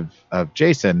death of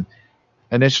Jason,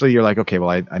 initially you're like, okay, well,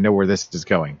 I know where this is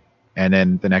going. And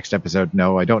then the next episode,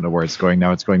 no, I don't know where it's going.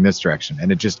 Now it's going this direction. And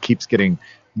it just keeps getting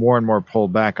more and more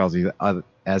pulled back as these other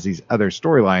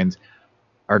storylines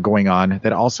are going on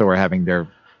that also are having their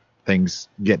things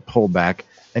get pulled back.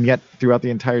 And yet throughout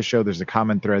the entire show, there's a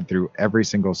common thread through every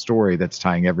single story that's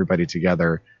tying everybody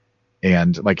together.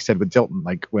 And like I said with Dilton,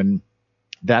 like when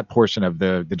that portion of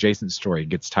the Jason story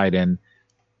gets tied in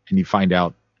and you find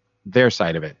out their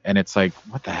side of it, and it's like,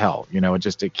 what the hell?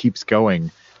 It keeps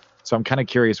going. So I'm kind of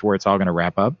curious where it's all going to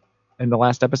wrap up in the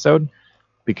last episode,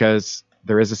 because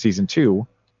there is a season 2.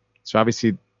 So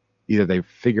obviously either they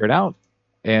figure it out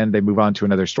and they move on to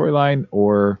another storyline,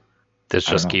 or this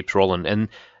just keeps rolling. And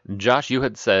Josh, you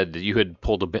had said you had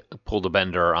pulled a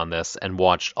bender on this and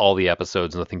watched all the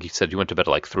episodes, and I think you said you went to bed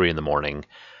at like 3 a.m.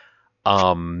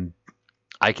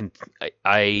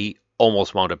 I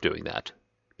almost wound up doing that,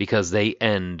 because they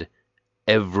end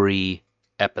every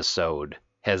episode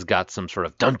has got some sort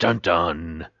of dun dun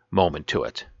dun moment to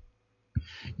it.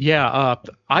 Yeah,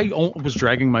 I was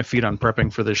dragging my feet on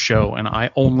prepping for this show, and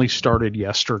I only started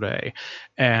yesterday,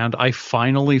 and I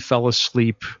finally fell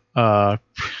asleep like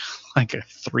at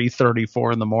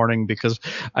 3:34 in the morning because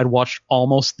I'd watched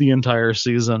almost the entire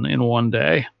season in one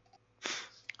day.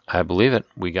 I believe it.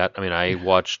 I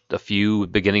watched a few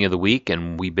beginning of the week,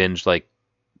 and we binged like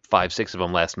 5-6 of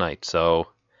them last night. So,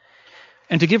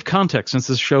 and to give context, since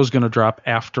this show's going to drop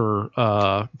after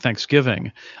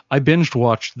Thanksgiving, I binge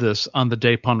watched this on the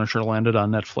day Punisher landed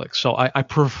on Netflix. So I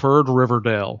preferred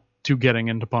Riverdale to getting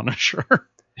into Punisher.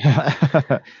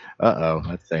 Uh-oh,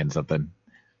 that's saying something.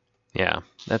 Yeah,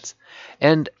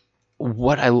 and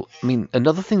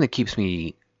another thing that keeps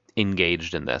me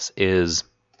engaged in this is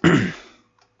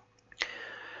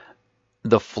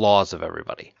the flaws of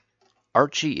everybody.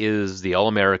 Archie is the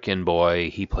all-American boy.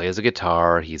 He plays a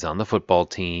guitar. He's on the football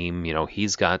team.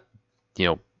 He's got,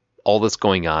 all this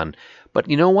going on. But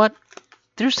you know what?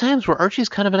 There's times where Archie's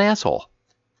kind of an asshole.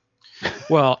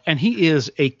 Well, and he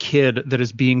is a kid that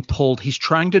is being pulled. He's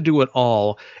trying to do it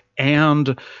all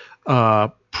and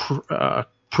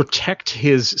protect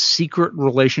his secret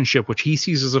relationship, which he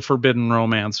sees as a forbidden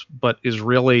romance, but is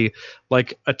really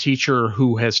like a teacher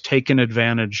who has taken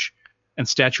advantage and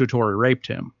statutory raped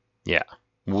him. Yeah,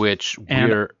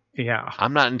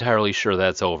 I'm not entirely sure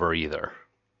that's over either.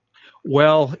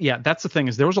 Well, yeah, that's the thing,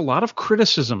 is there was a lot of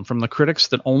criticism from the critics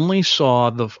that only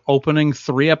saw the opening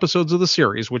 3 episodes of the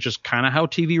series, which is kind of how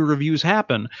TV reviews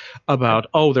happen, about,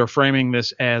 they're framing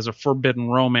this as a forbidden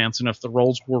romance, and if the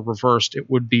roles were reversed, it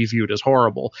would be viewed as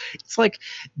horrible. It's like,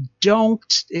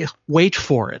 don't wait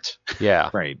for it.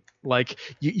 Yeah. Right. Like,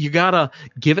 you gotta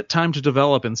give it time to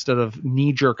develop instead of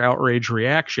knee-jerk outrage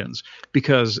reactions,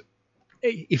 because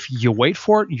if you wait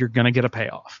for it, you're going to get a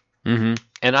payoff. Mm-hmm.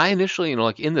 And I initially,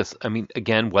 like in this, I mean,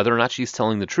 again, whether or not she's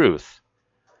telling the truth,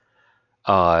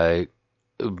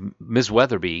 Miss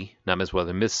Weatherby, not Miss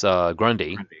Weatherby, Miss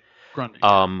Grundy. Grundy.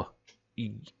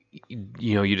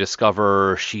 You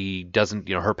discover she doesn't,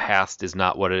 her past is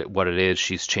not what it is.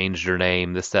 She's changed her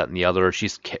name, this, that, and the other.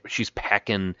 She's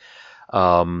packing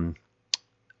a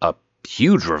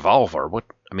huge revolver.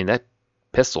 That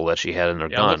pistol that she had in her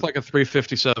gun. It looked like a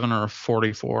 357 or a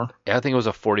 44. Yeah, I think it was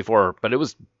a 44, but it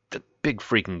was a big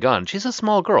freaking gun. She's a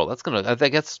small girl. I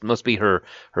think that's must be her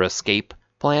escape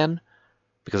plan.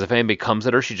 Because if anybody comes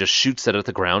at her, she just shoots it at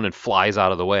the ground and flies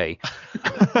out of the way.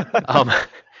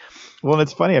 Well,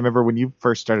 it's funny. I remember when you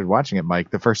first started watching it,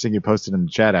 Mike, the first thing you posted in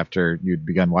the chat after you'd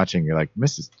begun watching, you're like,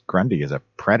 Mrs. Grundy is a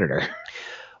predator.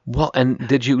 Well, and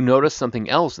did you notice something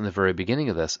else in the very beginning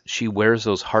of this? She wears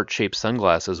those heart-shaped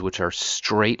sunglasses, which are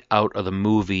straight out of the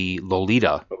movie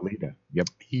Lolita. Lolita. Yep.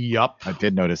 Yup. I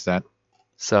did notice that.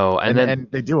 So, and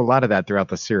they do a lot of that throughout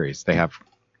the series. They have,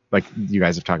 like you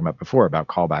guys have talked about before, about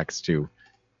callbacks to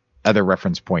other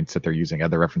reference points that they're using,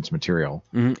 other reference material.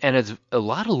 and it's a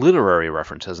lot of literary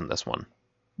references in this one.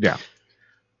 Yeah.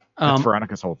 That's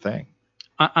Veronica's whole thing.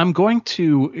 I'm going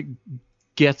to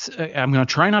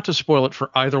try not to spoil it for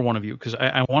either one of you, because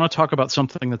I want to talk about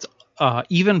something that's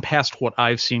even past what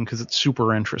I've seen, because it's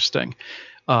super interesting.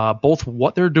 Both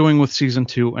what they're doing with season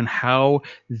 2 and how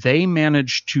they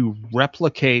managed to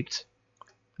replicate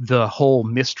the whole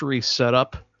mystery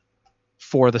setup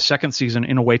for the second season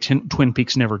in a way Twin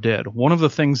Peaks never did. One of the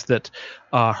things that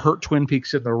hurt Twin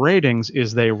Peaks in the ratings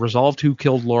is they resolved who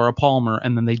killed Laura Palmer,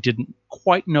 and then they didn't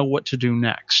quite know what to do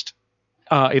next.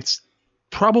 It's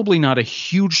probably not a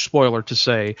huge spoiler to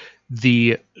say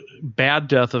the bad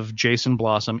death of Jason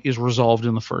Blossom is resolved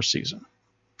in the first season.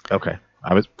 Okay.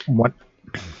 I was wondering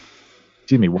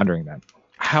that.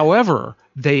 However,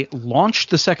 they launched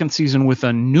the second season with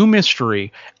a new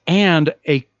mystery and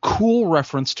a cool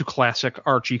reference to classic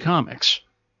Archie comics.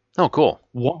 Oh, cool.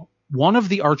 One of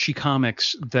the Archie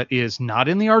comics that is not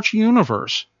in the Archie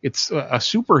universe, it's a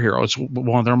superhero. It's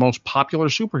one of their most popular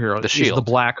superheroes. The Shield. Is the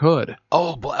Black Hood.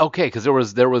 Oh, okay, because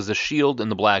there was the Shield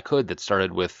and the Black Hood that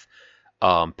started with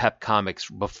Pep Comics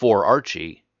before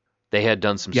Archie. They had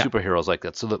done some superheroes like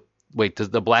that. So does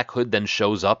the Black Hood then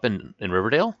shows up in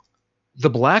Riverdale? The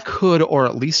Black Hood, or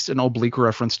at least an oblique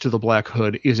reference to the Black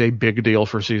Hood, is a big deal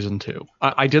for season 2.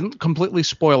 I didn't completely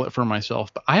spoil it for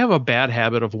myself, but I have a bad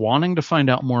habit of wanting to find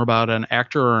out more about an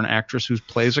actor or an actress who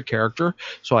plays a character.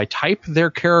 So I type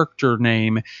their character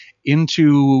name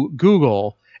into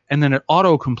Google, and then it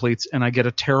auto-completes, and I get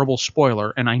a terrible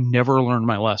spoiler, and I never learn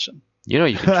my lesson.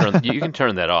 You can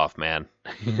turn that off, man.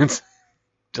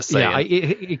 Just saying. Yeah,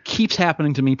 it keeps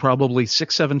happening to me probably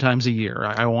 6-7 times a year.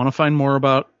 I want to find more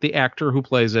about the actor who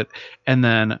plays it, and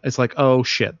then it's like, oh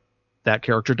shit, that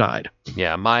character died.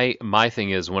 Yeah, my thing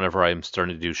is whenever I'm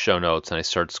starting to do show notes and I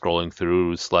start scrolling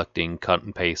through, selecting, cut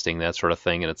and pasting, that sort of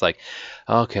thing, and it's like,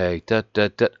 okay,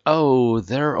 oh,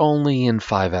 they're only in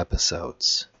 5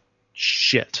 episodes.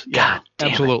 Shit. Yeah,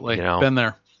 absolutely. Been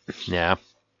there. Yeah.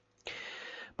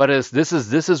 But this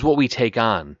is what we take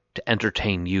on to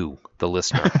entertain you, the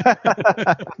listener.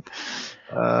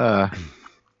 But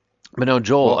no,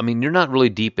 Joel, I mean, you're not really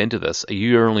deep into this.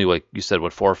 You're only, like you said,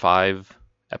 4 or 5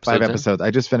 episodes? 5 episodes.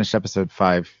 I just finished episode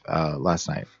 5 last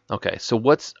night. Okay, so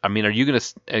are you going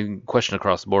to, question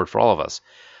across the board for all of us,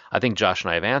 I think Josh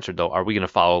and I have answered, though, are we going to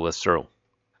follow this through?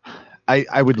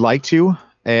 I would like to.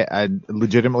 I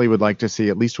legitimately would like to see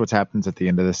at least what happens at the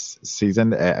end of this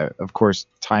season. Of course,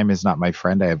 time is not my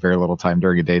friend. I have very little time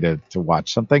during a day to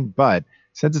watch something. But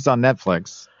since it's on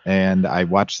Netflix and I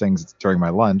watch things during my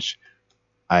lunch,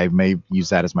 I may use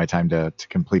that as my time to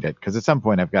complete it. Because at some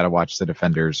point, I've got to watch The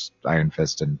Defenders, Iron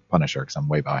Fist, and Punisher because I'm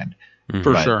way behind.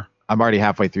 For sure. I'm already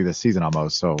halfway through this season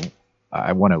almost, so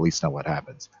I want to at least know what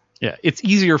happens. Yeah, it's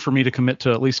easier for me to commit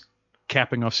to at least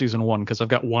capping off season 1 because I've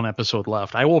got 1 episode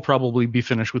left. I will probably be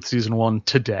finished with season 1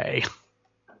 today.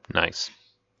 Nice.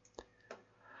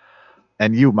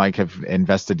 And you, Mike, have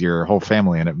invested your whole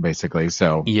family in it, basically.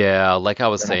 So yeah, like I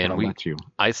was saying,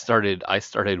 I started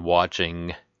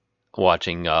watching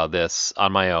this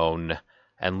on my own,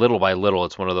 and little by little,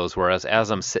 it's one of those where as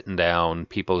I'm sitting down,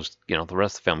 people, the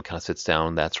rest of the family kind of sits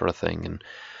down, that sort of thing, and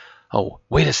oh,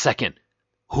 wait a second.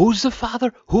 Who's the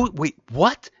father? Wait,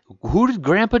 what? Who did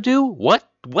Grandpa do? What?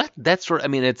 That's sort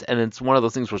of, it's one of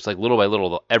those things where it's like little by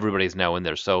little, everybody's now in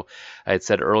there. So I had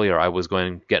said earlier, I was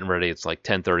getting ready. It's like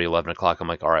 10:30, 11 o'clock. I'm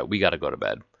like, all right, we got to go to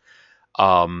bed.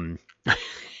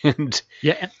 And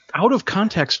Yeah, and out of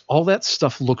context, all that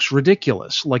stuff looks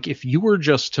ridiculous. Like if you were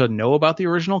just to know about the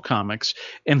original comics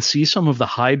and see some of the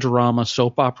high drama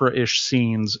soap opera-ish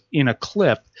scenes in a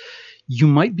clip, you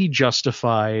might be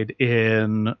justified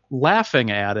in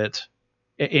laughing at it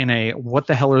in a, what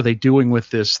the hell are they doing with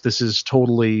this? This is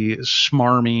totally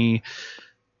smarmy,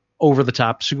 over the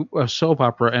top soap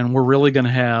opera, and we're really going to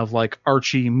have like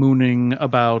Archie mooning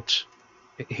about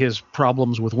his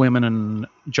problems with women and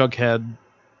Jughead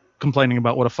complaining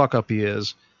about what a fuck up he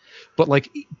is. But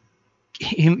like,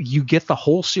 you get the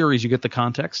whole series, you get the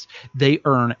context. They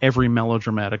earn every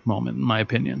melodramatic moment, in my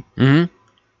opinion. Mm-hmm.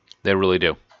 They really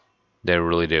do. They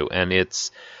really do. And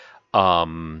it's,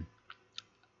 I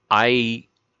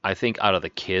think out of the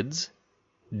kids,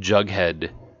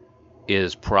 Jughead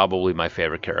is probably my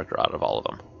favorite character out of all of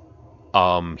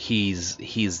them. He's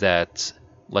that,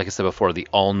 like I said before, the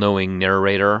all-knowing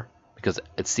narrator, because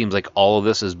it seems like all of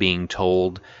this is being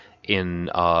told in,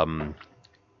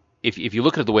 if you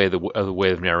look at the way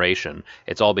of narration,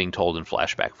 it's all being told in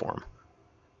flashback form.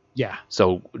 Yeah.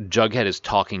 So Jughead is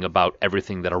talking about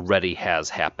everything that already has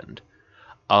happened.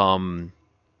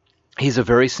 He's a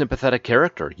very sympathetic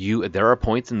character. There are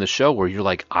points in the show where you're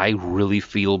like, I really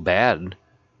feel bad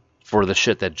for the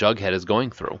shit that Jughead is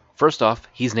going through. First off,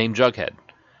 he's named Jughead.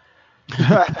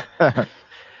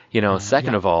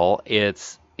 Second of all,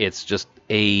 it's just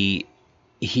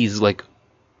he's like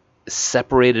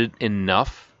separated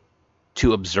enough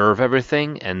to observe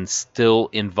everything and still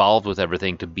involved with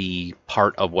everything to be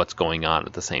part of what's going on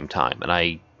at the same time. And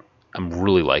I'm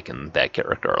really liking that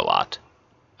character a lot.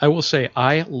 I will say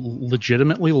I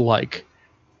legitimately like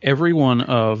every one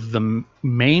of the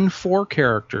main four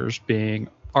characters, being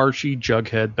Archie,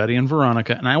 Jughead, Betty, and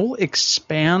Veronica, and I will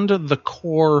expand the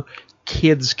core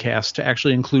kids cast to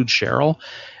actually include Cheryl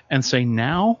and say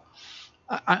now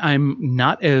I'm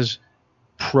not as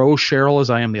pro Cheryl as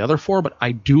I am the other four, but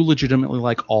I do legitimately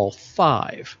like all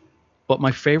five. But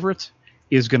my favorite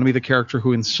is going to be the character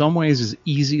who in some ways is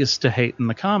easiest to hate in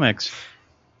the comics,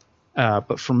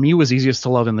 but for me was easiest to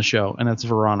love in the show, and that's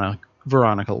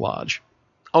Veronica Lodge.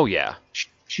 Oh yeah.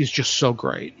 She's just so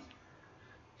great.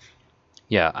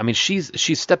 Yeah, I mean she's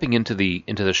stepping into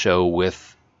the show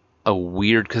with a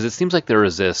weird, because it seems like there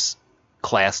is this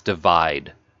class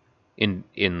divide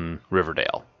in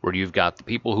Riverdale, where you've got the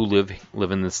people who live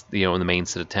in this, in the main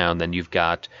city of town, then you've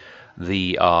got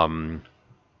the I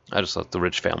just thought the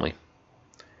rich family.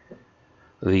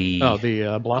 The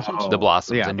Blossoms. The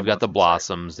Blossoms, yeah, and you've got the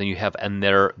Blossoms, then you have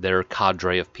their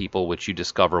cadre of people, which you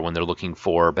discover when they're looking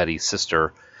for Betty's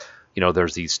sister.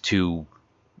 There's these two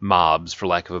mobs, for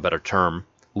lack of a better term.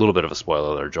 A little bit of a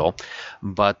spoiler there, Joel,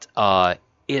 but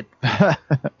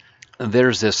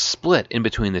there's this split in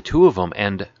between the two of them,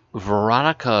 and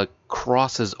Veronica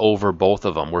crosses over both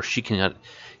of them, where she can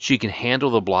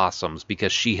handle the Blossoms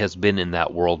because she has been in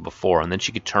that world before, and then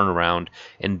she could turn around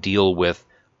and deal with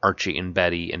Archie and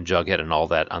Betty and Jughead and all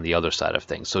that on the other side of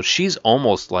things. So she's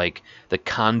almost like the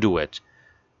conduit,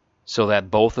 so that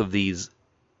both of these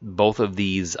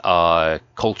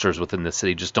cultures within the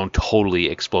city just don't totally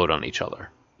explode on each other.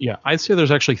 Yeah, I'd say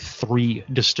there's actually three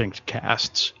distinct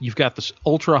casts. You've got this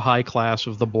ultra high class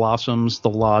of the Blossoms, the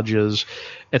Lodges,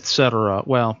 etc.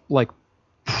 Well, like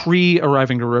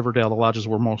pre-arriving to Riverdale, the Lodges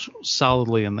were most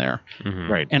solidly in there.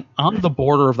 Mm-hmm. Right. And on the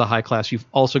border of the high class, you've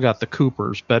also got the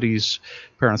Coopers, Betty's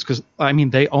parents, because, I mean,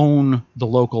 they own the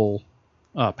local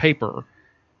paper.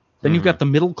 Then you've got the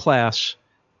middle class.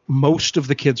 Most of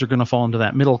the kids are going to fall into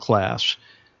that middle class.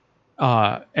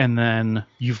 And then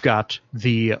you've got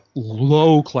the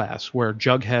low class, where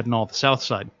Jughead and all the South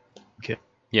Side kids.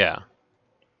 Yeah.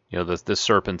 The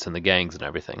serpents and the gangs and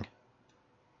everything.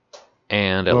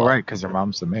 And right, because their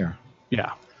mom's the mayor.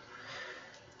 Yeah.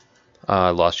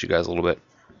 I lost you guys a little bit.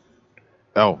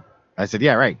 Oh, I said,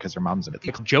 yeah, right, because her mom's in it.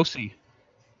 It's Josie.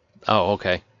 Oh,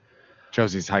 okay.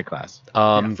 Josie's high class.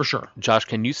 Yeah, for sure. Josh,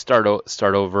 can you start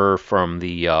over from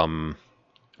the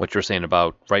what you were saying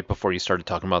about right before you started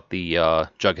talking about the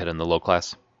Jughead and the low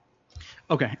class?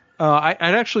 Okay.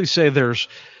 I'd actually say there's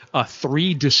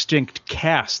three distinct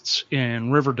casts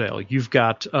in Riverdale. You've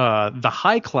got the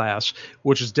high class,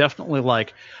 which is definitely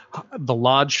like the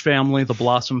Lodge family, the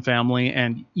Blossom family,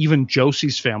 and even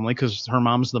Josie's family, because her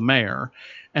mom's the mayor.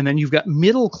 And then you've got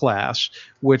middle class,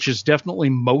 which is definitely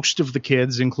most of the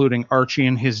kids, including Archie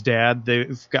and his dad.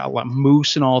 They've got like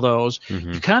Moose and all those.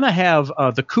 Mm-hmm. You kind of have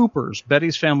the Coopers,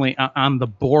 Betty's family, on the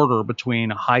border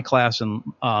between high class and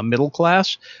middle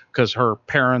class, because her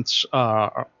parents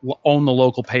own the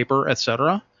local paper,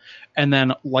 etc. And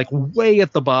then, like, way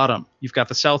at the bottom, you've got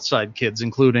the South Side kids,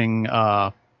 including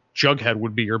Jughead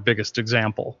would be your biggest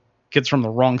example. kids from the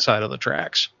wrong side of the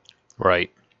tracks.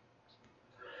 Right.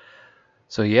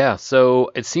 So yeah,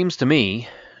 so it seems to me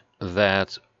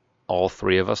that all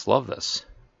three of us love this.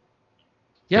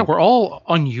 Yeah, we're all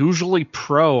unusually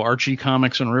pro Archie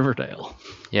comics and Riverdale.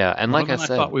 Yeah, and like I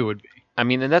said, I thought we would be. I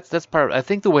mean, and that's part. I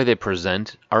think the way they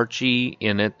present Archie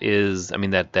in it is, I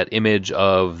mean, that image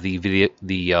of the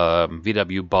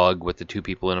VW bug with the two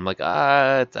people in. I'm like,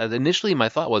 initially my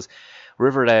thought was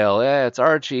Riverdale. Yeah, it's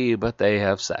Archie, but they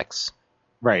have sex.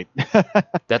 Right.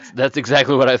 That's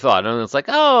exactly what I thought, and it's like,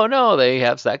 oh no, they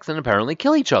have sex and apparently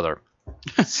kill each other.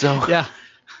 So yeah,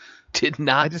 did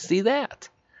not see that.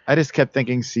 I just kept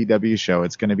thinking CW show.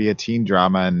 It's going to be a teen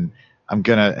drama, and I'm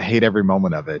going to hate every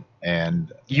moment of it.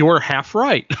 And you were half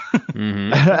right.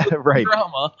 Mm-hmm. Right.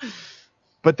 Drama.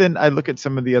 But then I look at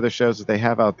some of the other shows that they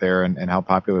have out there and how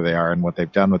popular they are and what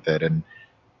they've done with it. And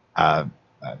I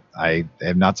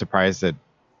am not surprised that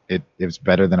it was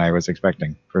better than I was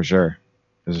expecting, for sure.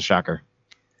 It was a shocker.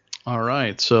 All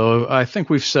right. So I think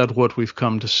we've said what we've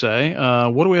come to say.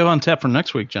 What do we have on tap for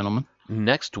next week, gentlemen?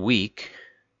 Next week,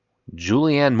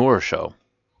 Julianne Moore show.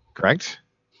 Correct?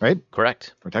 Right?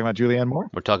 Correct. We're talking about Julianne Moore?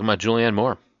 We're talking about Julianne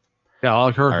Moore.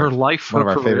 Yeah, her life, one her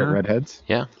of our career. favorite redheads.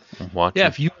 Yeah. Watch Yeah, it.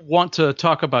 if you want to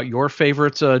talk about your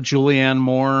favorite Julianne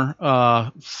Moore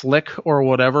flick or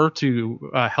whatever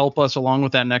to help us along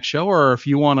with that next show, or if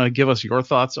you want to give us your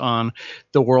thoughts on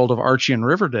the world of Archie and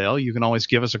Riverdale, you can always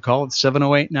give us a call at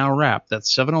 708-NOW-RAP.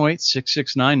 That's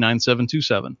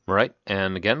 708-669-9727. Right.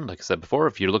 And again, like I said before,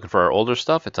 if you're looking for our older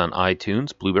stuff, it's on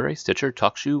iTunes, Blueberry, Stitcher,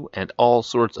 TalkShoe, and all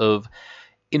sorts of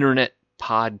internet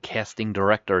podcasting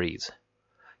directories.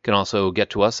 You can also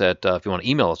get to us at, if you want to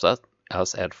email us at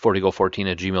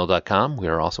 40go14@gmail.com. We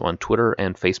are also on Twitter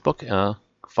and Facebook.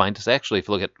 Find us, actually, if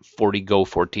you look at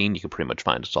 40go14, you can pretty much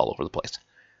find us all over the place.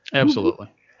 Absolutely.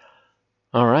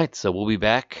 All right, so we'll be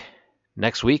back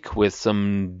next week with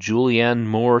some Julianne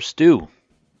Moore stew.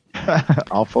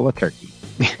 All full of turkey.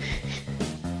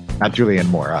 Not Julianne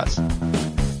Moore, us.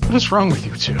 What is wrong with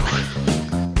you two?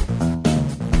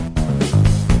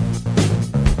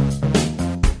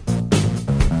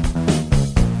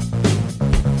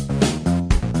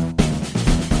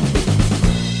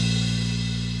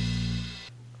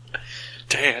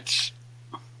 Dance.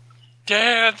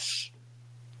 Dance.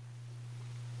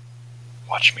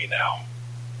 Watch me now.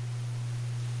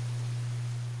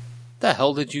 The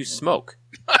hell did you smoke?